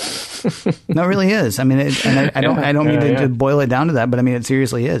 No, it really is. I mean, I don't mean to boil it down to that, but I mean, it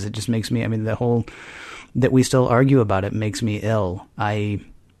seriously is. It just makes me. I mean, the whole that we still argue about it makes me ill.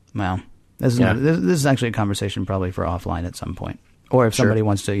 This is actually a conversation probably for offline at some point, or if somebody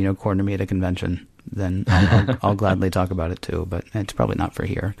wants to corner me at a convention, then I'll gladly talk about it too. But it's probably not for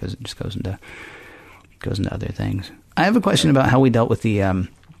here because it just goes into other things. I have a question about how we dealt with the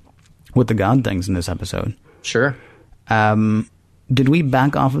God things in this episode. Sure. Did we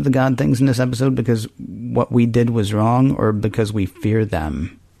back off of the God things in this episode because what we did was wrong, or because we fear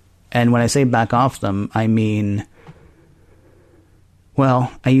them? And when I say back off them, I mean, well,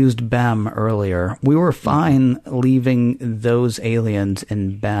 I used Bem earlier. We were fine leaving those aliens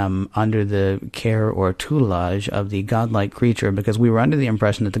in Bem under the care or tutelage of the godlike creature because we were under the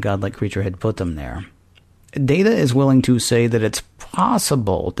impression that the godlike creature had put them there. Data is willing to say that it's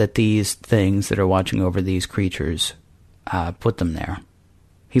possible that these things that are watching over these creatures put them there.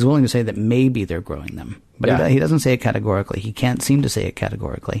 He's willing to say that maybe they're growing them, but he doesn't say it categorically. He can't seem to say it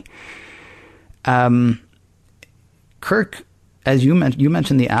categorically. Kirk, as you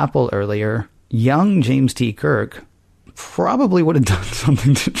mentioned the apple earlier, young James T. Kirk probably would have done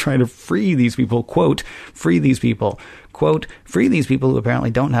something to try to free these people, quote, free these people, quote, free these people who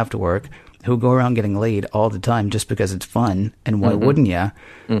apparently don't have to work, who go around getting laid all the time just because it's fun, and why wouldn't you?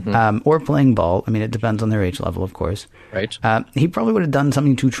 Or playing ball. I mean, it depends on their age level, of course. Right. He probably would have done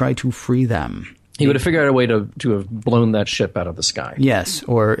something to try to free them. He would have figured out a way to have blown that ship out of the sky. Yes,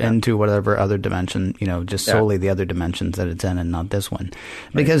 or into whatever other dimension, just solely the other dimensions that it's in and not this one.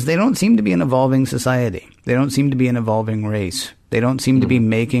 Because they don't seem to be an evolving society. They don't seem to be an evolving race. They don't seem to be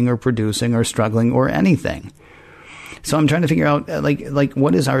making or producing or struggling or anything. So I'm trying to figure out, like,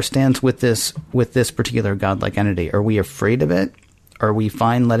 what is our stance with this particular godlike entity? Are we afraid of it? Are we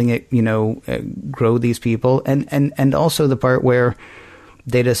fine letting it, grow these people? And also the part where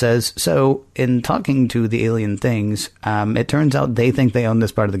Data says, so in talking to the alien things, it turns out they think they own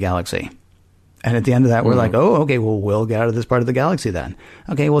this part of the galaxy. And at the end of that, we're like, oh, okay, well, we'll get out of this part of the galaxy then.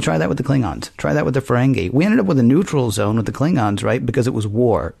 Okay, we'll try that with the Klingons. Try that with the Ferengi. We ended up with a neutral zone with the Klingons, right? Because it was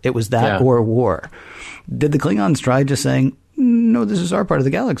war. It was that or war. Did the Klingons try just saying, no, this is our part of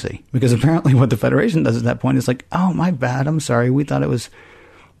the galaxy? Because apparently what the Federation does at that point is like, oh, my bad, I'm sorry. We thought it was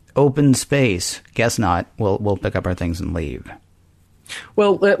open space. Guess not. We'll pick up our things and leave.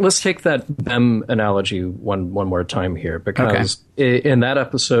 Well, let's take that Bem analogy one more time here, because in that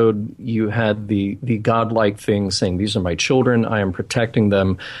episode, you had the godlike thing saying, these are my children, I am protecting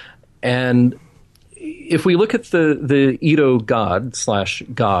them. And if we look at the Edo god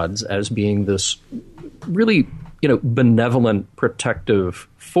 / gods as being this really, benevolent, protective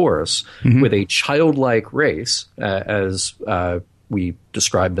force with a childlike race, as we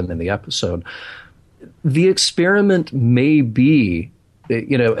described them in the episode, the experiment may be,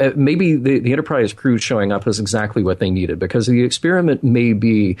 maybe the Enterprise crew showing up is exactly what they needed, because the experiment may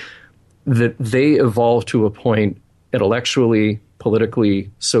be that they evolve to a point intellectually, politically,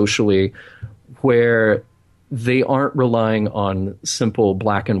 socially, where they aren't relying on simple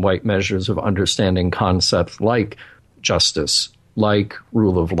black and white measures of understanding concepts like justice, like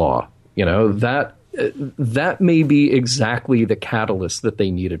rule of law. That may be exactly the catalyst that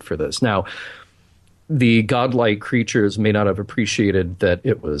they needed for this. Now, the godlike creatures may not have appreciated that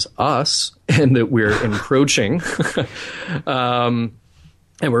it was us and that we're encroaching and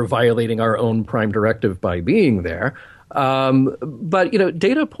we're violating our own prime directive by being there. But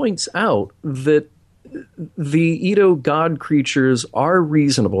Data points out that the Edo god creatures are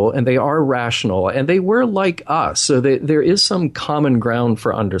reasonable and they are rational and they were like us. So there is some common ground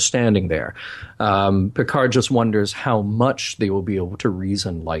for understanding there. Picard just wonders how much they will be able to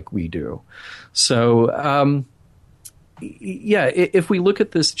reason like we do. So, if we look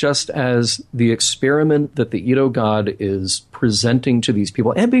at this just as the experiment that the Edo god is presenting to these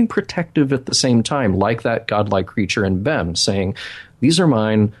people and being protective at the same time, like that godlike creature in Bem saying, these are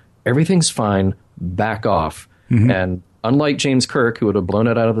mine, everything's fine, back off. And unlike James Kirk, who would have blown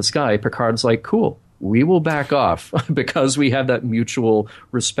it out of the sky, Picard's like, cool, we will back off because we have that mutual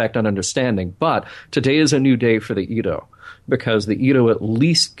respect and understanding. But today is a new day for the Edo, because the Edo at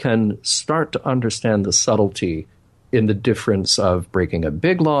least can start to understand the subtlety in the difference of breaking a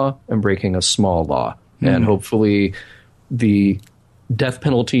big law and breaking a small law. And hopefully the death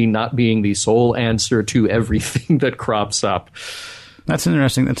penalty not being the sole answer to everything that crops up. That's an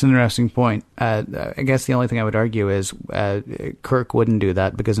interesting point. I guess the only thing I would argue is Kirk wouldn't do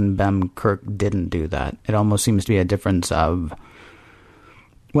that because in Bem, Kirk didn't do that. It almost seems to be a difference of,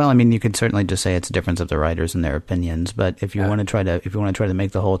 well, I mean, you could certainly just say it's a difference of the writers and their opinions. But if you want to try to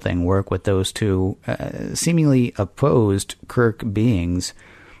make the whole thing work with those two seemingly opposed Kirk beings,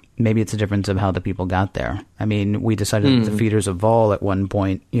 maybe it's a difference of how the people got there. I mean, we decided that the feeders of Vol at one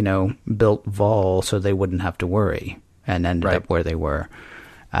point, built Vol so they wouldn't have to worry. And ended up where they were.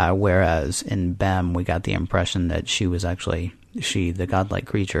 Whereas in Bem, we got the impression that the godlike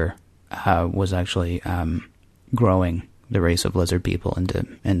creature, was actually growing the race of lizard people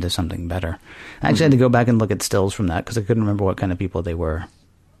into something better. I actually had to go back and look at stills from that because I couldn't remember what kind of people they were.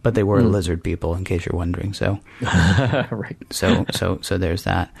 But they were lizard people, in case you're wondering. So, right. So there's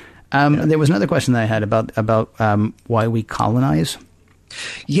that. There was another question that I had about why we colonize.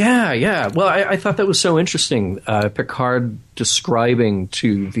 Yeah. Well, I thought that was so interesting. Picard describing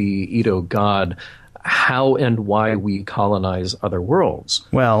to the Edo god how and why we colonize other worlds.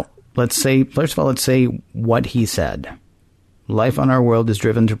 Well, let's say what he said. Life on our world is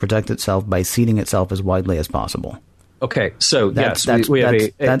driven to protect itself by seeding itself as widely as possible. Okay, so that's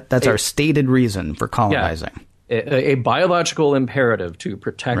our stated reason for colonizing. Yeah. A biological imperative to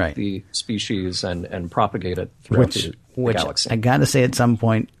protect the species and propagate it throughout the galaxy. I got to say, at some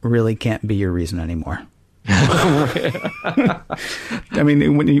point, really can't be your reason anymore. I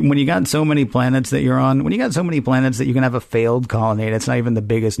mean, when you got so many planets that you're on, when you got so many planets that you can have a failed colony, and it's not even the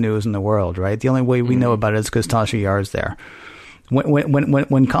biggest news in the world, right? The only way we know about it is because Tasha Yar's there.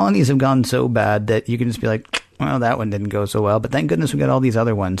 When colonies have gone so bad that you can just be like, well, that one didn't go so well, but thank goodness we got all these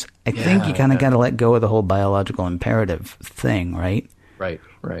other ones. I think you kind of got to let go of the whole biological imperative thing, right? Right.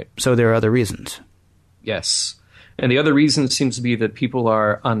 So there are other reasons. Yes. And the other reason seems to be that people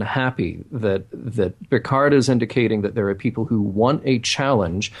are unhappy, that Picard is indicating that there are people who want a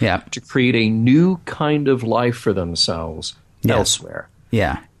challenge to create a new kind of life for themselves elsewhere.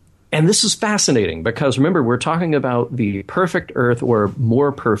 Yeah. And this is fascinating because, remember, we're talking about the perfect Earth or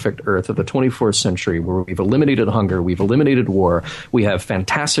more perfect Earth of the 24th century where we've eliminated hunger, we've eliminated war, we have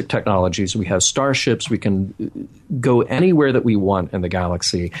fantastic technologies, we have starships, we can go anywhere that we want in the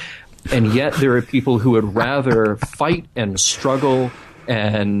galaxy. And yet there are people who would rather fight and struggle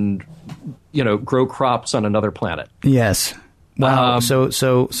and, grow crops on another planet. Yes. Wow.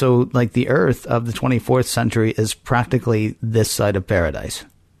 So like the Earth of the 24th century is practically this side of paradise.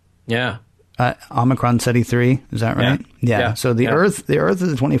 Yeah. Omicron Ceti 3, is that right? Yeah. So the Earth of the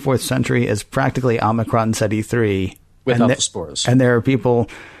 24th century is practically Omicron Ceti 3 without the spores. And there are people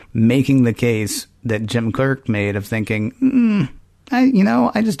making the case that Jim Kirk made of thinking,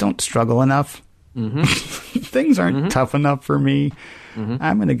 I just don't struggle enough. Mm-hmm. Things aren't tough enough for me. Mm-hmm.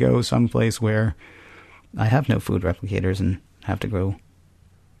 I'm going to go someplace where I have no food replicators and have to grow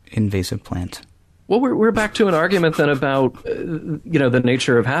invasive plants. Well, we're back to an argument then about, the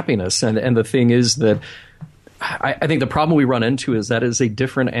nature of happiness. And the thing is that I think the problem we run into is that is a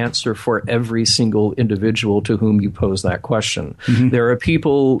different answer for every single individual to whom you pose that question. Mm-hmm. There are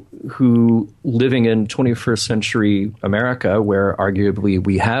people who living in 21st century America, where arguably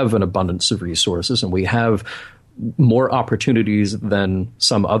we have an abundance of resources and we have more opportunities than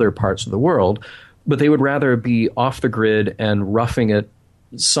some other parts of the world, but they would rather be off the grid and roughing it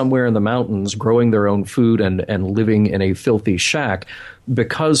somewhere in the mountains, growing their own food and living in a filthy shack,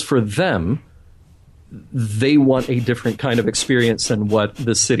 because for them, they want a different kind of experience than what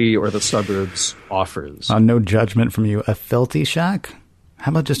the city or the suburbs offers. No judgment from you. A filthy shack?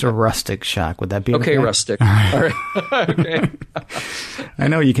 How about just a rustic shack? Would that be okay? Rustic. All right. Okay. I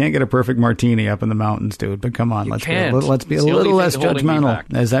know you can't get a perfect martini up in the mountains, dude, but come on, let's be a little less judgmental.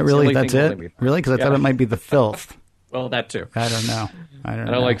 Is that really? That's it? Really? Because I thought it might be the filth. Well, that too. I don't know. I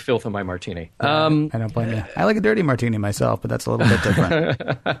don't like filth in my martini. I don't blame you. I like a dirty martini myself, but that's a little bit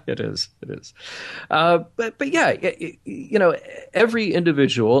different. It is. But yeah, every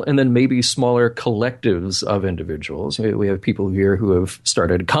individual, and then maybe smaller collectives of individuals. We have people here who have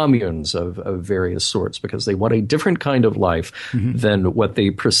started communes of various sorts because they want a different kind of life than what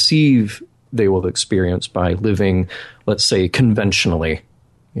they perceive they will experience by living, let's say, conventionally.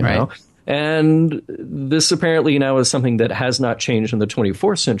 You know? And this apparently now is something that has not changed in the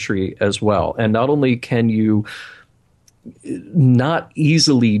 24th century as well. And not only can you not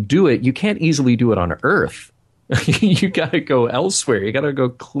easily do it, you can't easily do it on Earth. You got to go elsewhere. You got to go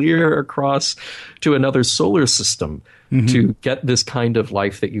clear across to another solar system to get this kind of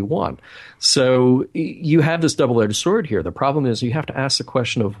life that you want. So you have this double-edged sword here. The problem is you have to ask the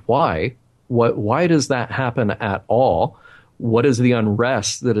question of why. Why does that happen at all? What is the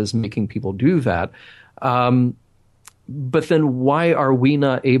unrest that is making people do that? But then why are we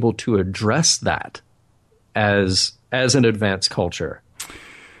not able to address that as an advanced culture?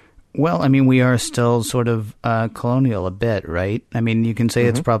 Well, I mean, we are still sort of colonial a bit, right? I mean, you can say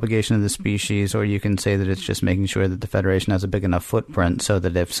it's propagation of the species, or you can say that it's just making sure that the Federation has a big enough footprint so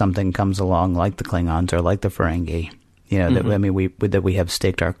that if something comes along like the Klingons or like the Ferengi, that we have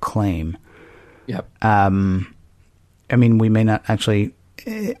staked our claim. Yep. I mean, we may not actually.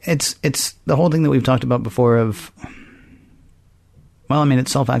 It's the whole thing that we've talked about before of. Well, I mean,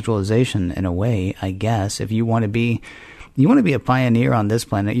 it's self-actualization in a way, I guess. If you want to be a pioneer on this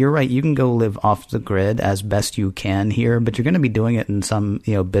planet, you're right. You can go live off the grid as best you can here, but you're going to be doing it in some,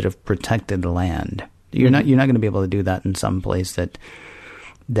 bit of protected land. You're not going to be able to do that in some place that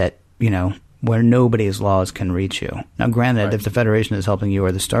where nobody's laws can reach you. Now, granted, if the Federation is helping you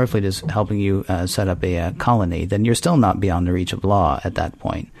or the Starfleet is helping you set up a colony, then you're still not beyond the reach of law at that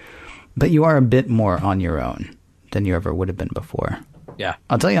point. But you are a bit more on your own than you ever would have been before. Yeah.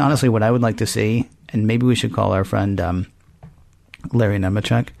 I'll tell you honestly what I would like to see, and maybe we should call our friend Larry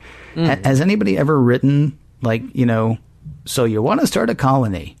Nemechek. Has anybody ever written, so you want to start a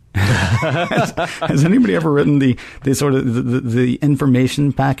colony? has anybody ever written the sort of the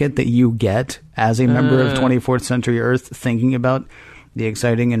information packet that you get as a member of 24th Century Earth, thinking about the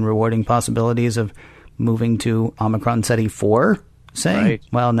exciting and rewarding possibilities of moving to Omicron Ceti 4? Say,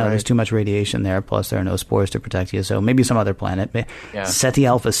 well, no, there's too much radiation there. Plus, there are no spores to protect you. So maybe some other planet, Ceti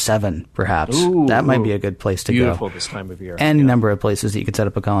Alpha 7, perhaps. That might be a good place to beautiful this time of year. Any number of places that you could set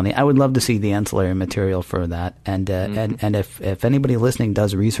up a colony. I would love to see the ancillary material for that. And and if anybody listening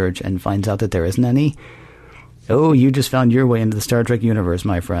does research and finds out that there isn't any, you just found your way into the Star Trek universe,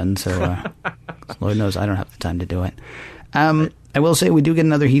 my friend. So Lord knows I don't have the time to do it. I will say we do get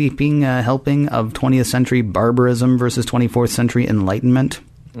another heaping helping of 20th century barbarism versus 24th century enlightenment.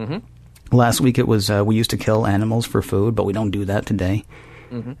 Last week it was we used to kill animals for food, but we don't do that today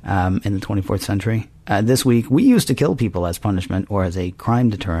in the 24th century. This week we used to kill people as punishment or as a crime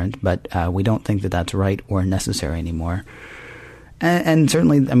deterrent, but we don't think that that's right or necessary anymore. And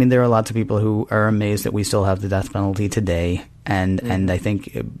certainly, I mean, there are lots of people who are amazed that we still have the death penalty today. And I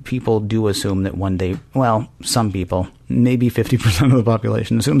think people do assume that one day, well, some people, maybe 50% of the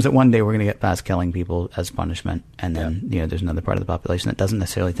population assumes that one day we're going to get past killing people as punishment. And then, there's another part of the population that doesn't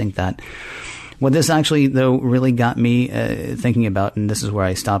necessarily think that. What this actually, though, really got me thinking about, and this is where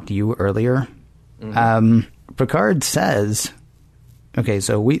I stopped you earlier. Picard says, okay,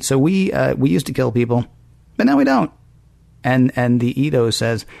 so we used to kill people, but now we don't. And the Edo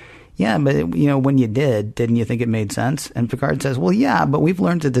says, yeah, but, when you didn't you think it made sense? And Picard says, well, yeah, but we've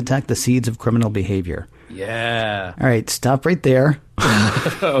learned to detect the seeds of criminal behavior. Yeah. All right, stop right there.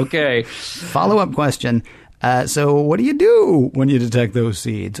 Okay. Follow-up question. So what do you do when you detect those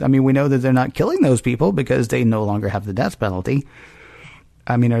seeds? I mean, we know that they're not killing those people because they no longer have the death penalty.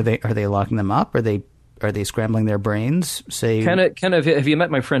 I mean, are they locking them up? Are they scrambling their brains? Say, kind of. Have you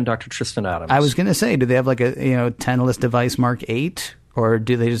met my friend Dr. Tristan Adams? I was going to say, do they have like a Tantalus device Mark 8, or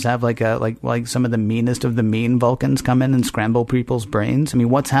do they just have like some of the meanest of the mean Vulcans come in and scramble people's brains? I mean,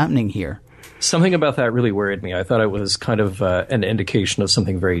 what's happening here? Something about that really worried me. I thought it was kind of an indication of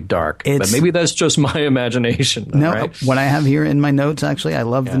something very dark. But maybe that's just my imagination. No, right? What I have here in my notes, actually, I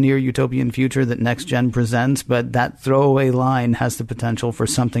love the near utopian future that Next Gen presents, but that throwaway line has the potential for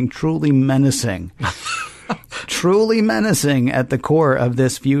something truly menacing. Truly menacing at the core of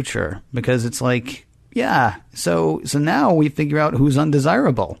this future. Because it's like, so now we figure out who's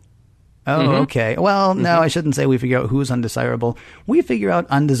undesirable. Oh, okay. Well, no, I shouldn't say we figure out who's undesirable. We figure out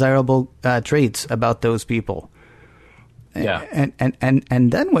undesirable traits about those people. Yeah.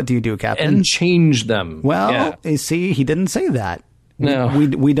 And then what do you do, Captain? And change them. Well, see, he didn't say that. No.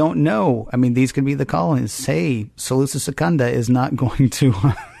 We don't know. I mean, these could be the colonies. Say, Seleucus Secunda is not going to...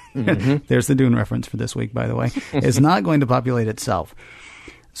 There's the Dune reference for this week, by the way. It's not going to populate itself.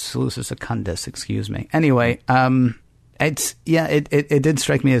 Seleucus Secundus, excuse me. Anyway, it did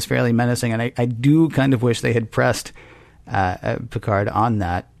strike me as fairly menacing, and I do kind of wish they had pressed Picard on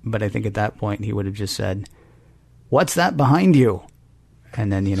that, but I think at that point he would have just said, "What's that behind you?"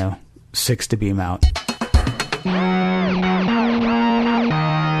 And then, 6 to beam out.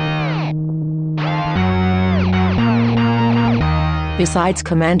 Besides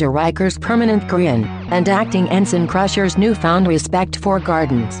Commander Riker's permanent grin, and Acting Ensign Crusher's newfound respect for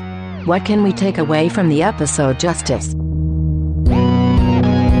gardens, what can we take away from the episode, Justice?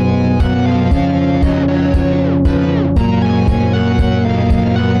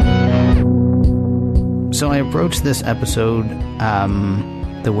 So I approached this episode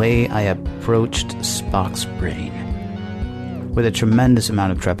the way I approached Spock's brain, with a tremendous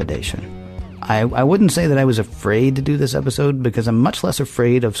amount of trepidation. I wouldn't say that I was afraid to do this episode, because I'm much less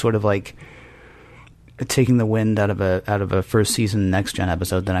afraid of sort of like taking the wind out of a first season Next Gen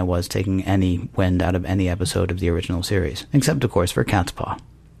episode than I was taking any wind out of any episode of the original series, except of course for Cat's Paw.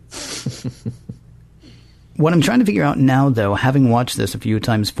 What I'm trying to figure out now, though, having watched this a few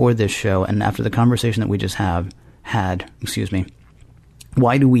times for this show and after the conversation that we just had,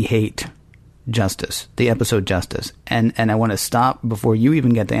 why do we hate Justice, the episode Justice? And I want to stop before you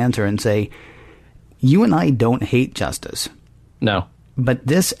even get to answer and say, you and I don't hate Justice. No. But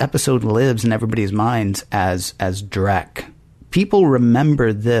this episode lives in everybody's minds as Drek. People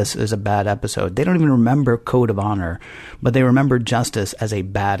remember this as a bad episode. They don't even remember Code of Honor, but they remember Justice as a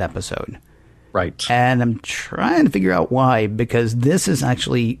bad episode. Right. And I'm trying to figure out why, because this is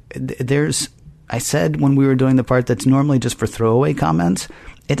actually, I said when we were doing the part that's normally just for throwaway comments,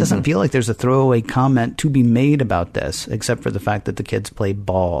 it doesn't feel like there's a throwaway comment to be made about this, except for the fact that the kids play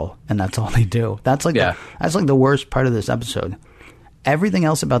ball and that's all they do. That's like the worst part of this episode. Everything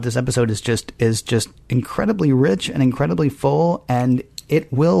else about this episode is just incredibly rich and incredibly full, and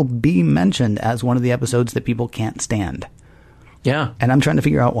it will be mentioned as one of the episodes that people can't stand. Yeah. And I'm trying to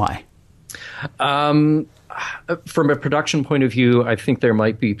figure out why. From a production point of view, I think there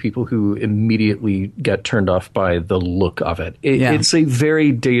might be people who immediately get turned off by the look of it. It's a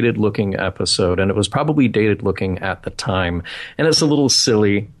very dated looking episode, and it was probably dated looking at the time. And it's a little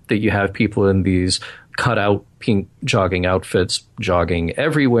silly that you have people in these cut out pink jogging outfits jogging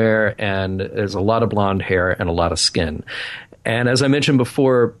everywhere, and there's a lot of blonde hair and a lot of skin. And as I mentioned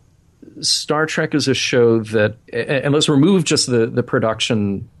before, Star Trek is a show that, and let's remove just the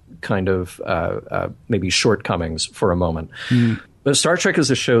production kind of maybe shortcomings for a moment. But Star Trek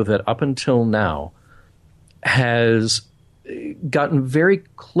is a show that up until now has gotten very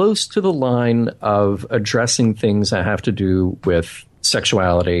close to the line of addressing things that have to do with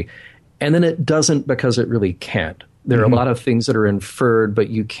sexuality, and then it doesn't because it really can't. There are a lot of things that are inferred, but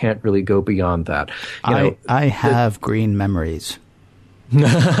you can't really go beyond that. I have green memories.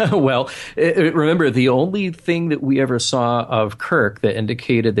 Well, remember, the only thing that we ever saw of Kirk that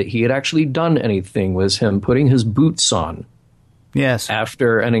indicated that he had actually done anything was him putting his boots on. Yes.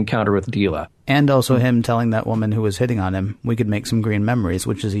 After an encounter with Deela. And also him telling that woman who was hitting on him, we could make some green memories,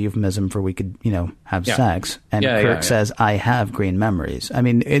 which is a euphemism for we could, have sex. And Kirk says, I have green mememories. I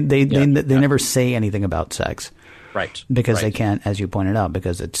mean, they never say anything about sex. Right. Because they can't, as you pointed out,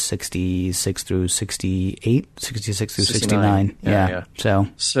 because it's 66 through 68, 66 through 69. Yeah.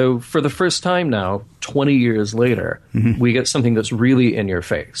 So for the first time now, 20 years later, we get something that's really in your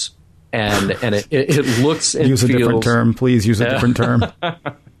face. And it looks and feels... Use a different term, please. Use a different term.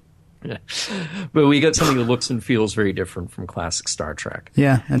 But we get something that looks and feels very different from classic Star Trek.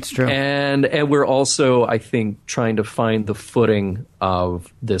 Yeah, that's true. And we're also, I think, trying to find the footing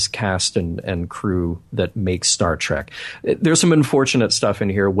of this cast and crew that makes Star Trek. There's some unfortunate stuff in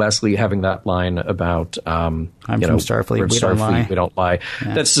here. Wesley having that line about I'm from Starfleet, we don't lie.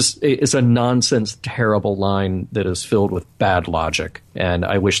 Yeah. That's just, it's a nonsense, terrible line that is filled with bad logic. And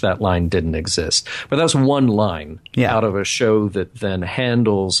I wish that line didn't exist. But that's one line out of a show that then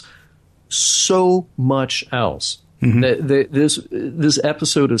handles so much else. This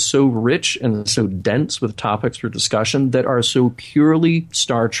episode is so rich and so dense with topics for discussion that are so purely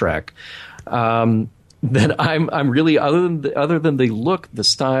Star Trek that I'm really, other than the look, the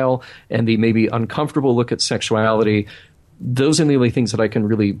style, and the maybe uncomfortable look at sexuality, those are the only things that I can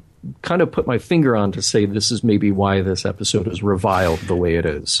really kind of put my finger on to say this is maybe why this episode is reviled the way it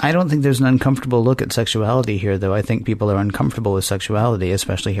is. I don't think there's an uncomfortable look at sexuality here, though. I think people are uncomfortable with sexuality,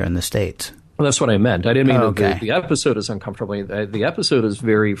 especially here in the States. Well, that's what I meant. I didn't mean that the episode is uncomfortable. The episode is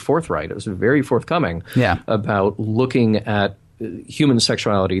very forthright. It's very forthcoming about looking at human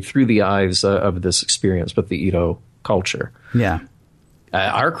sexuality through the eyes of this experience with the Edo culture. Yeah.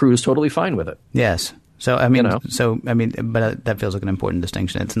 Our crew is totally fine with it. Yes. So, I mean, but that feels like an important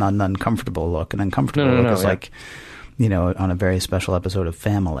distinction. It's not an uncomfortable look. An uncomfortable look is like, on a very special episode of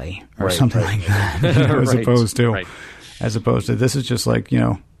Family or something like that. As opposed to this is just like,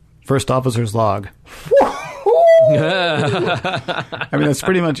 first officer's log. I mean, that's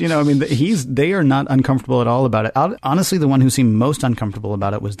pretty much, they are not uncomfortable at all about it. Honestly, the one who seemed most uncomfortable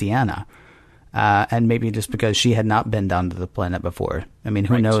about it was Deanna. And maybe just because she had not been down to the planet before. I mean,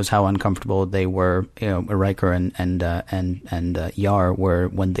 who knows how uncomfortable they were, Riker and Yar were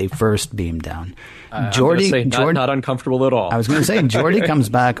when they first beamed down. Geordi, not uncomfortable at all. I was going to say, Geordi comes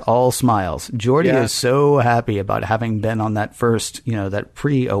back all smiles. Geordi is so happy about having been on that first, that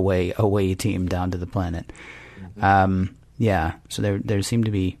pre-away team down to the planet. So there seemed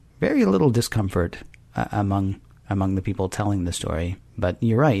to be very little discomfort among the people telling the story. But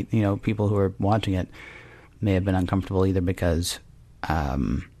you're right. You know, people who are watching it may have been uncomfortable either because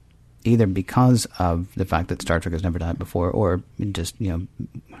of the fact that Star Trek has never done it before, or just, you know,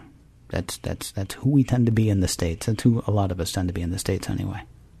 that's who we tend to be in the States. That's who a lot of us tend to be in the States anyway.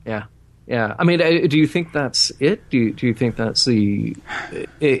 Yeah. Yeah. I mean, do you think that's it? Do you think that's the,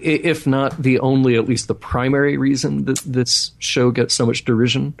 if not the only, at least the primary reason that this show gets so much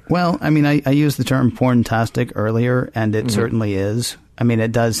derision? Well, I mean, I used the term porntastic earlier, and it certainly is. I mean,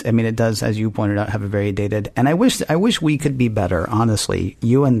 it does, as you pointed out, have a very dated, and I wish we could be better, honestly,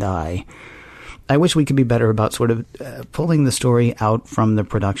 you and I wish we could be better about sort of pulling the story out from the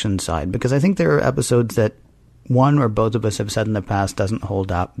production side, because I think there are episodes that one or both of us have said in the past doesn't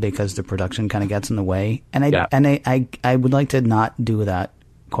hold up because the production kind of gets in the way. And I would like to not do that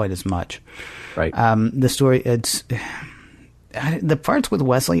quite as much. Right. The story, the parts with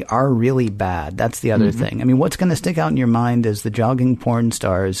Wesley are really bad. That's the other thing. I mean, what's going to stick out in your mind is the jogging porn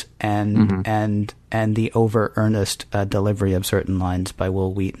stars and the over earnest delivery of certain lines by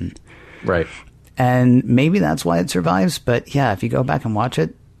Wil Wheaton. Right. And maybe that's why it survives. But yeah, if you go back and watch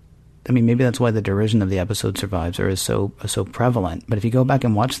it, I mean, maybe that's why the derision of the episode survives or is so prevalent. But if you go back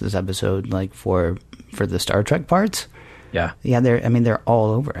and watch this episode, like for the Star Trek parts, they're all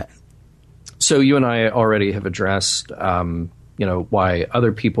over it. So you and I already have addressed, why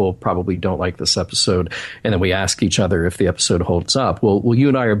other people probably don't like this episode, and then we ask each other if the episode holds up. Well, you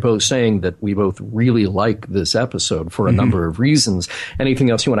and I are both saying that we both really like this episode for a number of reasons.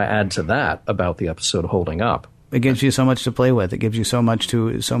 Anything else you want to add to that about the episode holding up? It gives you so much to play with. It gives you so much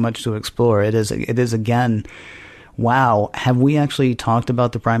to explore. It is again, wow. Have we actually talked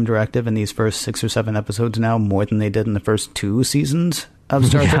about the Prime Directive in these first 6 or 7 episodes now more than they did in the first 2 seasons of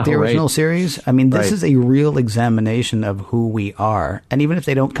Star Trek, the original series? I mean, this is a real examination of who we are. And even if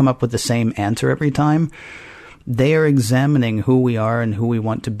they don't come up with the same answer every time, they are examining who we are and who we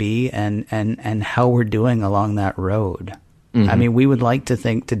want to be and how we're doing along that road. I mean, we would like to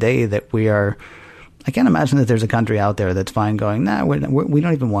think today that we are. I can't imagine that there's a country out there that's fine going, nah, we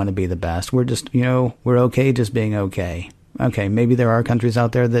don't even want to be the best. We're just, we're okay just being okay. Okay, maybe there are countries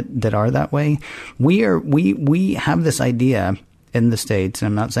out there that are that way. We have this idea in the States, and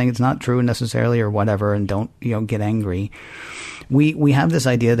I'm not saying it's not true necessarily or whatever, and don't, get angry. We have this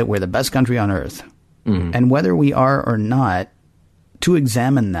idea that we're the best country on earth. And whether we are or not, to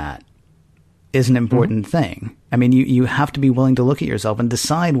examine that is an important thing. I mean, you have to be willing to look at yourself and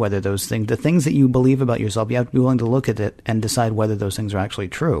decide whether those things, the things that you believe about yourself, you have to be willing to look at it and decide whether those things are actually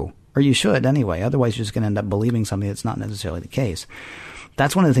true. Or you should anyway. Otherwise, you're just going to end up believing something that's not necessarily the case.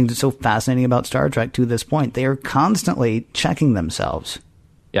 That's one of the things that's so fascinating about Star Trek to this point. They are constantly checking themselves.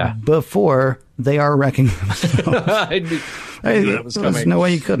 Yeah. Before they are wrecking themselves. There's no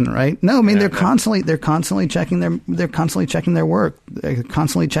way you couldn't, right? No, I mean they're constantly checking their work. They're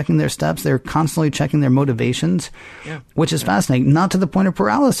constantly checking their steps. They're constantly checking their motivations, which is fascinating. Not to the point of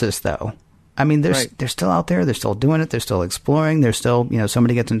paralysis, though. I mean, they're still out there. They're still doing it. They're still exploring. They're still,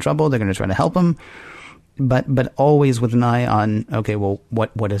 somebody gets in trouble, they're going to try to help them. But always with an eye on, okay, well,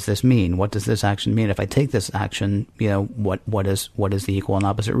 what does this mean? What does this action mean? If I take this action, what is the equal and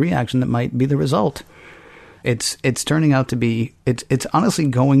opposite reaction that might be the result? It's turning out to be, it's honestly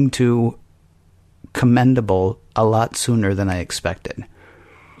going to commendable a lot sooner than I expected.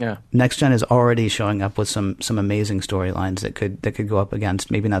 Yeah. Next Gen is already showing up with some amazing storylines that could go up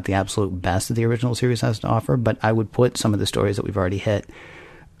against maybe not the absolute best that the original series has to offer, but I would put some of the stories that we've already hit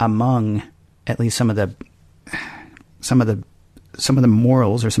among at least some of the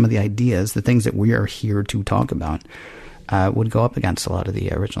morals or some of the ideas, the things that we are here to talk about, would go up against a lot of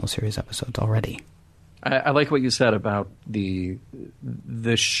the original series episodes already. I like what you said about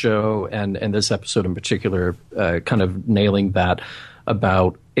this show and this episode in particular, kind of nailing that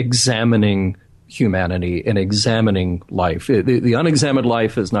about examining humanity and examining life. The unexamined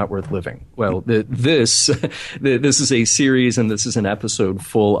life is not worth living. Well, this is a series and this is an episode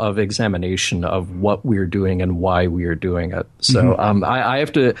full of examination of what we're doing and why we are doing it. So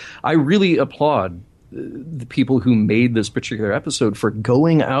I really applaud the people who made this particular episode for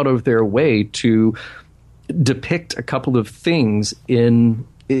going out of their way to depict a couple of things in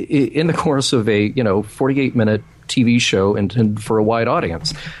the course of a 48-minute TV show intended for a wide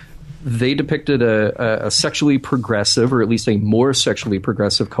audience. They depicted a sexually progressive, or at least a more sexually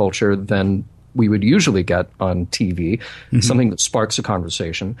progressive culture than we would usually get on TV, something that sparks a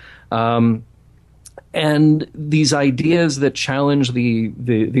conversation. And these ideas that challenge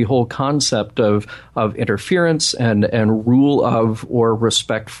the whole concept of interference and rule of or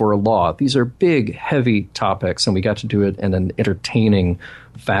respect for law. These are big, heavy topics, and we got to do it in an entertaining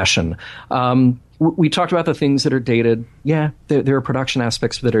fashion. we talked about the things that are dated. Yeah, there are production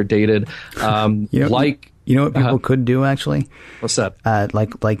aspects that are dated. You know what people could do, actually? What's that?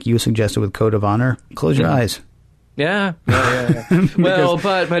 Like you suggested with Code of Honor, close your eyes. Yeah. Well,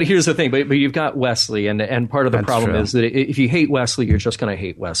 but here's the thing. But you've got Wesley, and part of the problem is that if you hate Wesley, you're just going to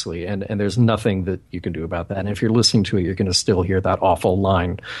hate Wesley, and there's nothing that you can do about that. And if you're listening to it, you're going to still hear that awful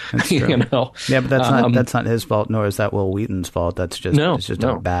line. That's true. You know? Yeah, but that's not his fault, nor is that Will Wheaton's fault. That's just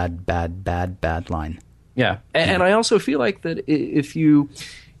a bad line. Yeah, and I also feel like that if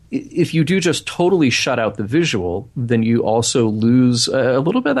you do just totally shut out the visual, then you also lose a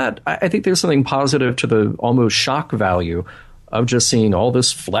little bit of that. I think there's something positive to the almost shock value of just seeing all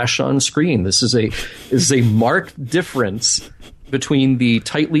this flesh on screen. This is a marked difference between the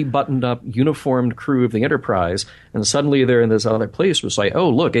tightly buttoned up, uniformed crew of the Enterprise, and suddenly they're in this other place where it's like, oh,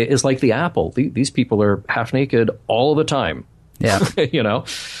 look, it's like the Apple. These people are half naked all the time. Yeah. You know?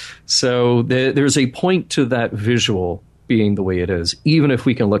 So there's a point to that visual being the way it is, even if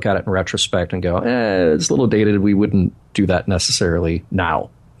we can look at it in retrospect and go, it's a little dated. We wouldn't do that necessarily now.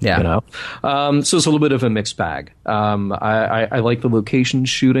 Yeah. You know? So it's a little bit of a mixed bag. I like the location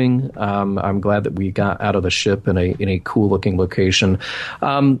shooting. I'm glad that we got out of the ship in a cool looking location.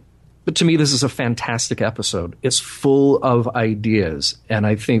 But to me, this is a fantastic episode. It's full of ideas. And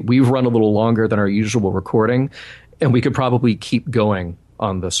I think we've run a little longer than our usual recording, and we could probably keep going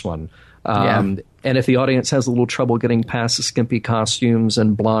on this one. And if the audience has a little trouble getting past the skimpy costumes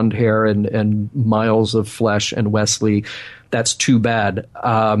and blonde hair and miles of flesh and Wesley, that's too bad.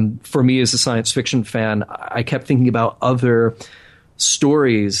 For me as a science fiction fan, I kept thinking about other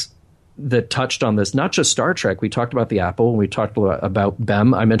stories that touched on this, not just Star Trek. We talked about the Apple, and we talked about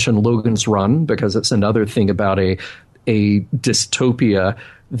BEM. I mentioned Logan's Run because it's another thing about a dystopia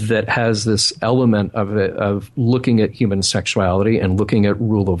that has this element of looking at human sexuality and looking at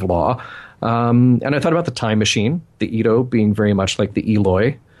rule of law. And I thought about the Time Machine, the Ito being very much like the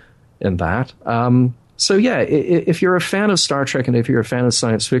Eloi in that. So yeah, if you're a fan of Star Trek and if you're a fan of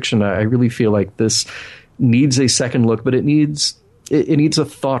science fiction, I really feel like this needs a second look, but it needs a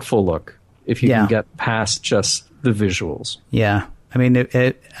thoughtful look if you can get past just the visuals. Yeah. I mean,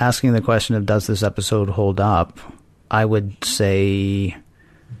 asking the question of does this episode hold up, I would say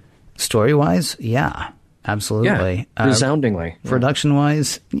story-wise, yeah. Absolutely. Yeah, resoundingly.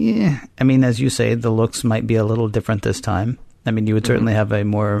 Production-wise, yeah. I mean, as you say, the looks might be a little different this time. I mean, you would certainly have a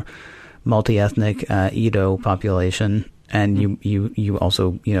more multi-ethnic Edo population, and you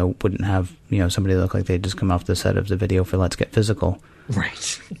also, wouldn't have, somebody look like they just come off the set of the video for Let's Get Physical.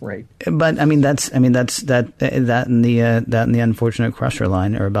 Right. But that's that and the unfortunate Crusher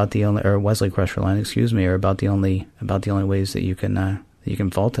line, or Wesley Crusher line, excuse me, are about the only ways that you can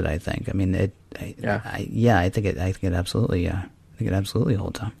fault it. I think. I mean, I think it absolutely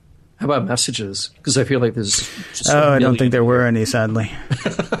holds up. How about messages? Because I feel like there's. I don't think there were any, sadly.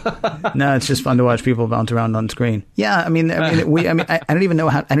 No, it's just fun to watch people bounce around on screen. Yeah, I don't even know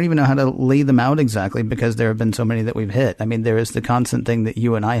how to lay them out exactly because there have been so many that we've hit. I mean, there is the constant thing that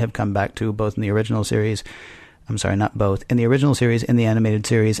you and I have come back to both in the original series. I'm sorry, not both in the original series, in the animated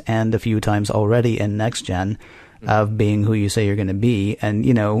series, and a few times already in Next Gen. Of being who you say you're going to be. And,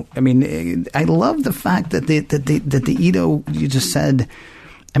 I love the fact that the Edo, you just said,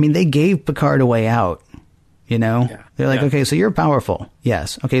 I mean, they gave Picard a way out, They're like, okay, so you're powerful.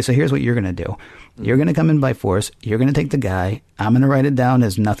 Yes. Okay, so here's what you're going to do. You're going to come in by force. You're going to take the guy. I'm going to write it down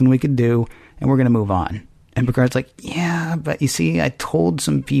as nothing we could do, and we're going to move on. And Picard's like, yeah, but you see, I told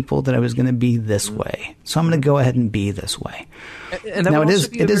some people that I was going to be this way. So I'm going to go ahead and be this way. And now, it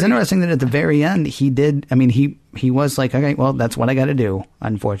is interesting that at the very end, he did, I mean, he was like, okay, well, that's what I got to do,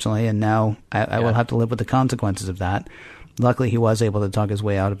 unfortunately. And now I will have to live with the consequences of that. Luckily, he was able to talk his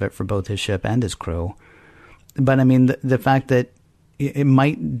way out of it for both his ship and his crew. But I mean, the fact that it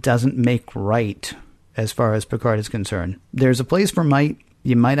might doesn't make right as far as Picard is concerned. There's a place for might.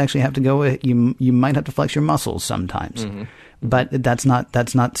 You might actually have to go. You might have to flex your muscles sometimes, but that's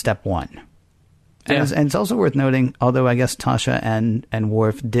not step one. Yeah. And it's also worth noting, although I guess Tasha and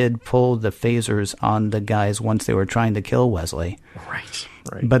Worf did pull the phasers on the guys once they were trying to kill Wesley. Right.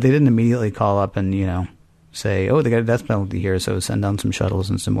 But they didn't immediately call up and say, oh, they got a death penalty here, so send down some shuttles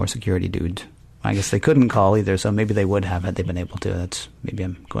and some more security dudes. I guess they couldn't call either, so maybe they would have had they been able to. Maybe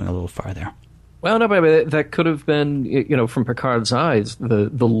I'm going a little far there. Well, no, but that could have been, from Picard's eyes,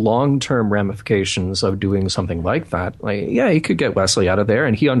 the long-term ramifications of doing something like that. Like, yeah, he could get Wesley out of there,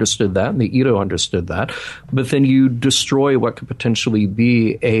 and he understood that, and the Edo understood that. But then you destroy what could potentially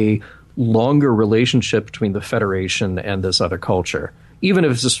be a longer relationship between the Federation and this other culture, even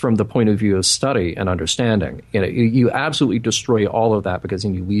if it's just from the point of view of study and understanding. You absolutely destroy all of that because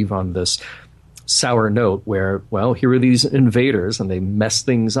then you leave on this sour note where, well, here are these invaders and they messed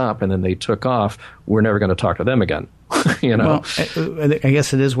things up and then they took off. We're never going to talk to them again. Well, I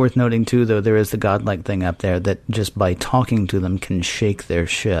guess it is worth noting, too, though, there is the godlike thing up there that just by talking to them can shake their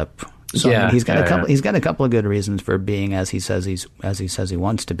ship. So I mean, he's got a couple of good reasons for being as he says he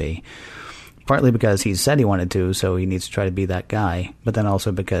wants to be. Partly because he said he wanted to, so he needs to try to be that guy. But then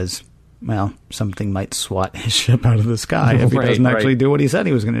also because, well, something might swat his ship out of the sky if he doesn't actually do what he said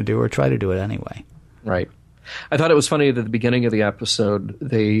he was going to do, or try to do it anyway. Right. I thought it was funny that at the beginning of the episode,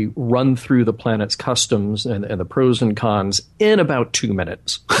 they run through the planet's customs and the pros and cons in about 2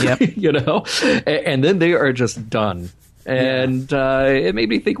 minutes. Yep. And then they are just done. And it made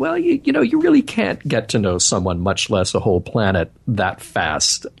me think, well, you really can't get to know someone, much less a whole planet, that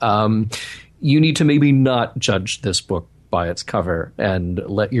fast. You need to maybe not judge this book by its cover and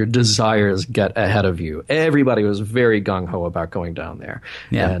let your desires get ahead of you. Everybody was very gung-ho about going down there.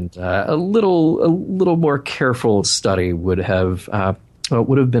 Yeah. And a little more careful study would have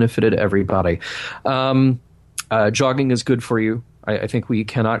benefited everybody. Jogging is good for you. I think we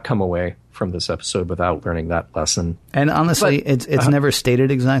cannot come away from this episode without learning that lesson. And honestly, it's never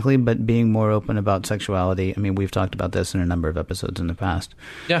stated exactly, but being more open about sexuality. I mean, we've talked about this in a number of episodes in the past.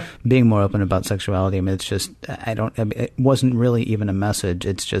 Yeah. Being more open about sexuality. I mean, it's just, it wasn't really even a message.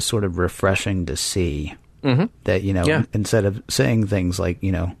 It's just sort of refreshing to see that, instead of saying things like,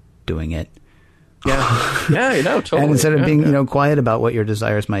 doing it. Yeah, totally. And instead of being, quiet about what your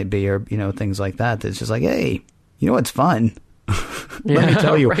desires might be or, things like that, it's just like, hey, what's fun? Let me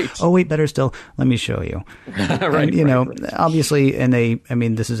tell you. Right. Oh, wait, better still, let me show you. Obviously,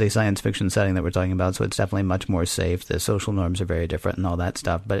 this is a science fiction setting that we're talking about, so it's definitely much more safe. The social norms are very different and all that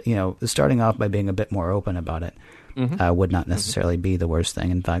stuff. But, starting off by being a bit more open about it would not necessarily be the worst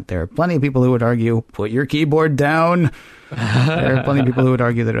thing. In fact, there are plenty of people who would argue, put your keyboard down. There are plenty of people who would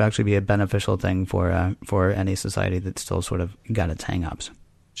argue that it would actually be a beneficial thing for any society that's still sort of got its hang-ups.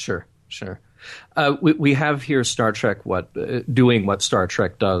 Sure. We have here Star Trek doing what Star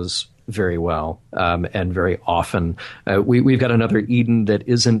Trek does very well and very often. We've got another Eden that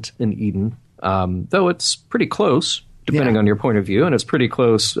isn't an Eden, though it's pretty close, depending on your point of view, and it's pretty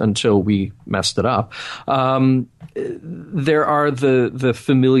close until we messed it up. There are the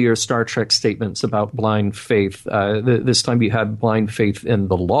familiar Star Trek statements about blind faith. This time you had blind faith in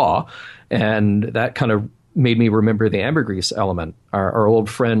the law, and that kind of made me remember the ambergris element, our old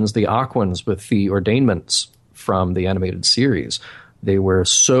friends, the Aquans, with the ordainments from the animated series. They were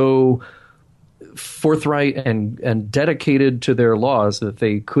so forthright and dedicated to their laws that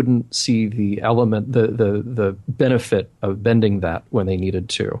they couldn't see the element, the benefit of bending that when they needed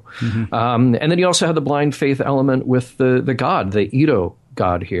to. And then you also had the blind faith element with the god, the Edo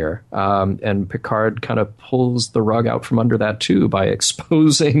god here. And Picard kind of pulls the rug out from under that too by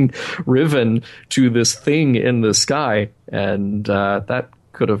exposing Riven to this thing in the sky. And that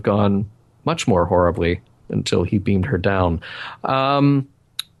could have gone much more horribly until he beamed her down.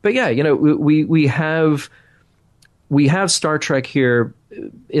 But yeah, we have Star Trek here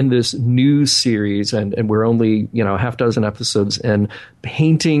in this new series, and we're only, half dozen episodes in,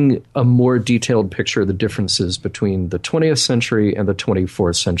 painting a more detailed picture of the differences between the 20th century and the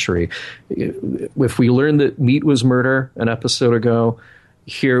 24th century. If we learned that meat was murder an episode ago,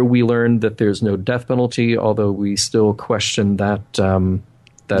 here we learned that there's no death penalty, although we still question that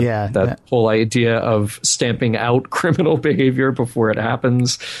whole idea of stamping out criminal behavior before it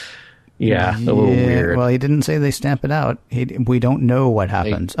happens. Yeah, a little weird. Well, he didn't say they stamp it out. We don't know what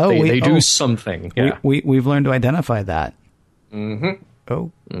happens. They do something. Yeah. We've learned to identify that. Mm-hmm.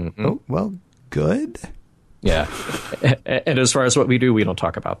 Oh, well, good. Yeah. And as far as what we do, we don't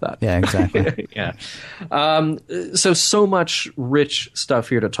talk about that. Yeah, exactly. Yeah. So much rich stuff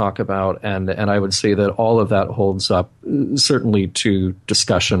here to talk about. And I would say that all of that holds up certainly to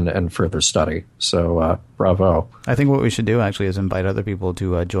discussion and further study. So bravo. I think what we should do actually is invite other people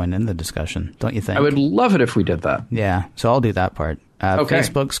to join in the discussion. Don't you think? I would love it if we did that. Yeah. So I'll do that part. Okay.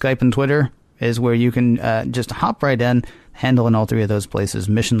 Facebook, Skype, and Twitter is where you can just hop right in. Handle in all three of those places,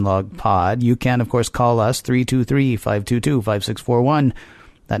 Mission Log Pod. You can, of course, call us 323-522-5641.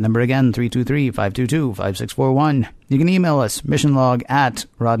 That number again, 323-522-5641. You can email us,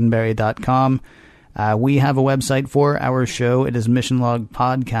 missionlog@roddenberry.com. We have a website for our show. It is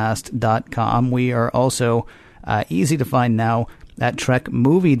missionlogpodcast.com. We are also easy to find now at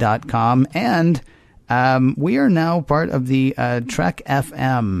trekmovie.com. And we are now part of the Trek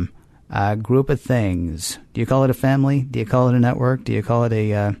FM group of things. Do you call it a family? Do you call it a network? Do you call it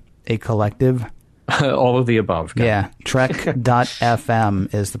a collective? All of the above. Yeah.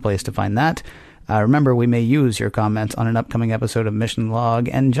 Trek.fm is the place to find that. Remember, we may use your comments on an upcoming episode of Mission Log.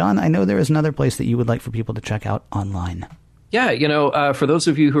 And John, I know there is another place that you would like for people to check out online. Yeah, for those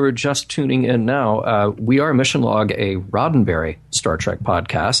of you who are just tuning in now, we are Mission Log, a Roddenberry Star Trek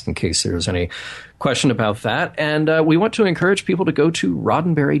podcast, in case there's any question about that. And we want to encourage people to go to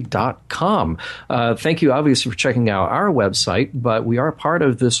roddenberry.com. Thank you, obviously, for checking out our website, but we are part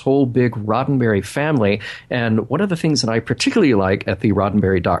of this whole big Roddenberry family. And one of the things that I particularly like at the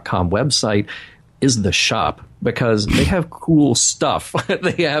roddenberry.com website is the shop, because they have cool stuff.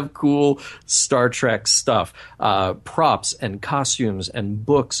 They have cool Star Trek stuff, props and costumes and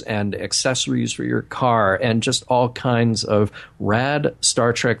books and accessories for your car and just all kinds of rad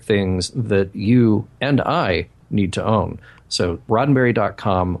Star Trek things that you and I need to own. So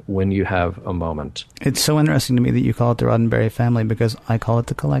roddenberry.com when you have a moment. It's so interesting to me that you call it the Roddenberry family, because I call it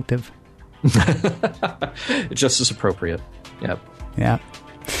the collective. Just as appropriate. Yep. Yeah.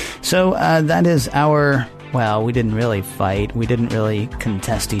 So that is our, well, we didn't really fight. We didn't really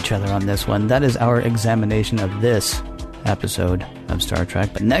contest each other on this one. That is our examination of this episode of Star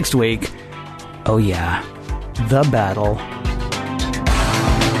Trek. But next week, oh yeah, the battle.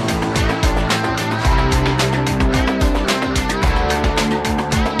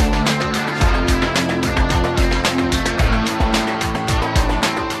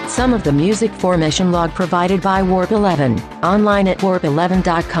 Some of the music for Mission Log provided by Warp 11, online at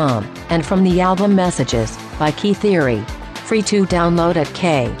warp11.com, and from the album Messages by Key Theory. Free to download at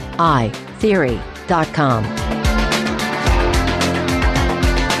kitheory.com.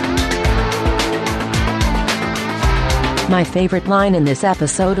 My favorite line in this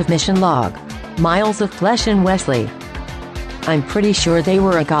episode of Mission Log: Miles of Flesh and Wesley. I'm pretty sure they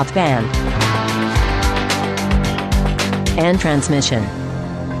were a goth band. And transmission.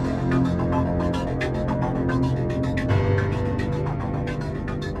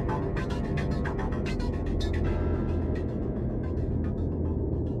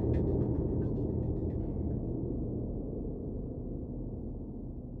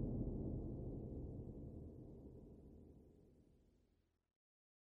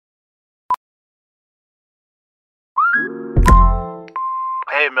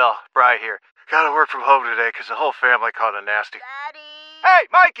 Hey, Mel, Bri here. Gotta work from home today because the whole family caught a nasty... Daddy! Hey,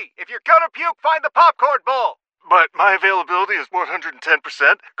 Mikey! If you're gonna puke, find the popcorn bowl! But my availability is 110%.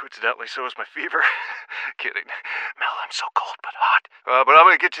 Coincidentally, so is my fever. Kidding. Mel, I'm so cold but hot. But I'm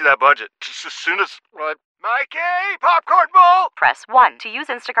gonna get you that budget just as soon as... Mikey! Popcorn bowl! Press 1 to use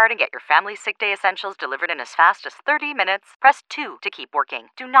Instacart and get your family's sick day essentials delivered in as fast as 30 minutes. Press 2 to keep working.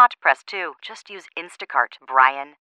 Do not press 2. Just use Instacart, Brian.